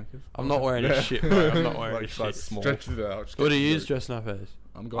works at Macca's. I'm not wearing his shit, bro. I'm not wearing his shit. small. Stretches it out. just What do gets you it. use dressing up as?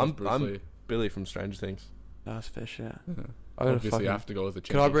 I'm going to Bruce I'm Lee. Billy from Stranger Things. That's fair shit. Yeah. I gotta Obviously, fucking. I have to go as a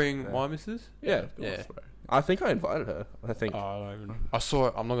Can I chicken. bring Yeah. my missus? Yeah. Of course, Yeah. bro. I think I invited her. I think. I saw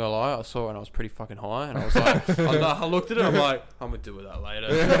it. I'm not gonna lie. I saw it and I was pretty fucking high, and I was like, I looked at it. I'm like, I'm gonna deal with that later.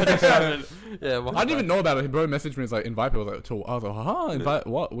 Yeah. I didn't even know about it. Bro messaged me. He's like, invite me. I was like, I was like, haha, invite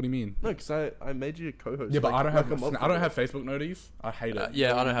what? What do you mean? No, because I made you a co-host. Yeah, but like, I don't have like a month I don't ago. have Facebook notices. I hate it.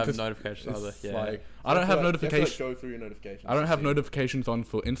 Yeah, I don't have 'Cause notifications either. it's Yeah. like I don't have You have to, like, notifications. go through your notifications. I don't to have see. notifications on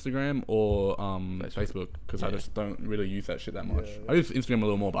for Instagram or Facebook because I Yeah. just don't really use that shit that much. Yeah. I use Instagram a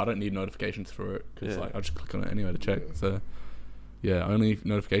little more, but I don't need notifications for it because Yeah. like I just click on it anyway to check. So yeah, only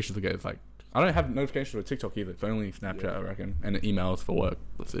notifications I get is like I don't have notifications for TikTok either. It's only Snapchat, I reckon, and emails for work.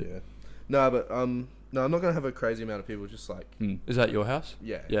 That's it. Yeah. No, but no, I'm not gonna have a crazy amount of people. Just like, Is that your house?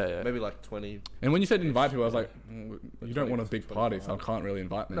 Yeah. Maybe like 20. And when you said invite people, I was like, you don't want a big party, so I can't really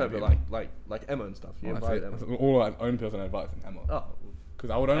invite them. No, but like Emma and stuff. You invite Emma. All I own person I invite is Emma. Oh, because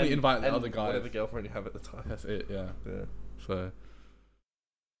I would only invite the other guys. Whatever girlfriend you have at the time. That's it. Yeah. So,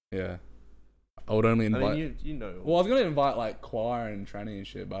 yeah. I would only invite. I mean, you know. Well, I was gonna invite like choir and tranny and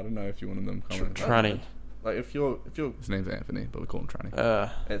shit, but I don't know if you wanted them coming. Tranny. Like if you're. His name's Anthony, but we call him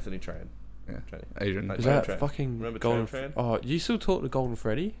Tranny. Anthony Tran. Yeah, Tranny. Asian. Is that fucking Remember Golden? Tran? Oh, you still talk to Golden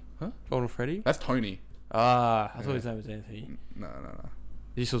Freddy? Huh? Golden Freddy? That's Tony. I thought his name was Anthony. No.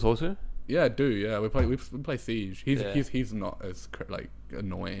 You still talk to him? Yeah, I do. Yeah, we play Siege. He's not as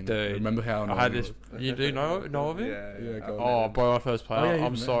annoying. Dude, remember how annoying I had this. You do know of him? Yeah. Oh, bro, my first player. Yeah,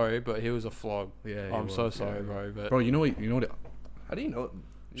 I'm sorry, but he was a flog. Yeah, I'm so sorry, bro. But bro, you know what? How do you know it?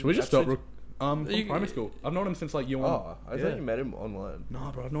 Should we just stop? From primary school. I've known him since like year 1. Oh, I thought you met him online.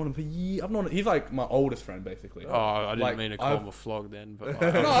 Nah, bro, I've known him for years. He's like my oldest friend, basically. Oh, I didn't mean to call him a flog then. But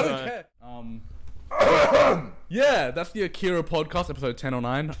no, I don't care. Yeah, that's the Akira podcast, episode 10 or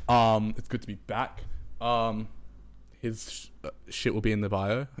 9. It's good to be back. His shit will be in the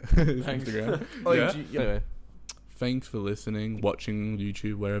bio. His Instagram. Anyway. Thanks for listening, watching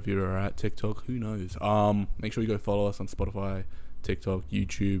YouTube, wherever you're at, TikTok, who knows. Make sure you go follow us on Spotify, TikTok,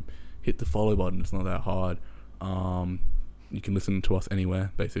 YouTube. Hit the follow button, it's not that hard. You can listen to us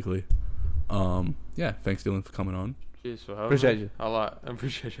anywhere, basically. Yeah, thanks Dylan for coming on. Cheers for having Appreciate me. you. I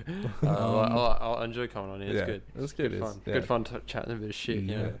appreciate you. I enjoy coming on here. It's good. It was good. Fun. Good fun chatting a bit of shit.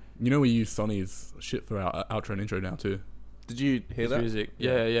 Yeah. Yeah. You know we use Sonny's shit for our outro and intro now too. Did you hear that? Music.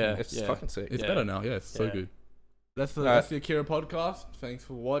 Yeah. It's fucking sick. It's better now. Yeah, it's so good. That's the Akira podcast. Thanks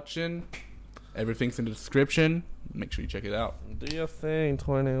for watching. Everything's in the description. Make sure you check it out. Do your thing,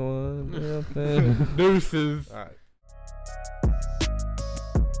 21. Do your thing. Deuces. All right.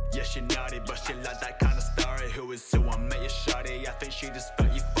 Yeah, she naughty, but she like that kind of story. Who is who? I met you shawty. I think she just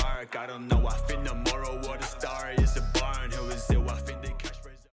felt you fire. I don't know. I feel no more or what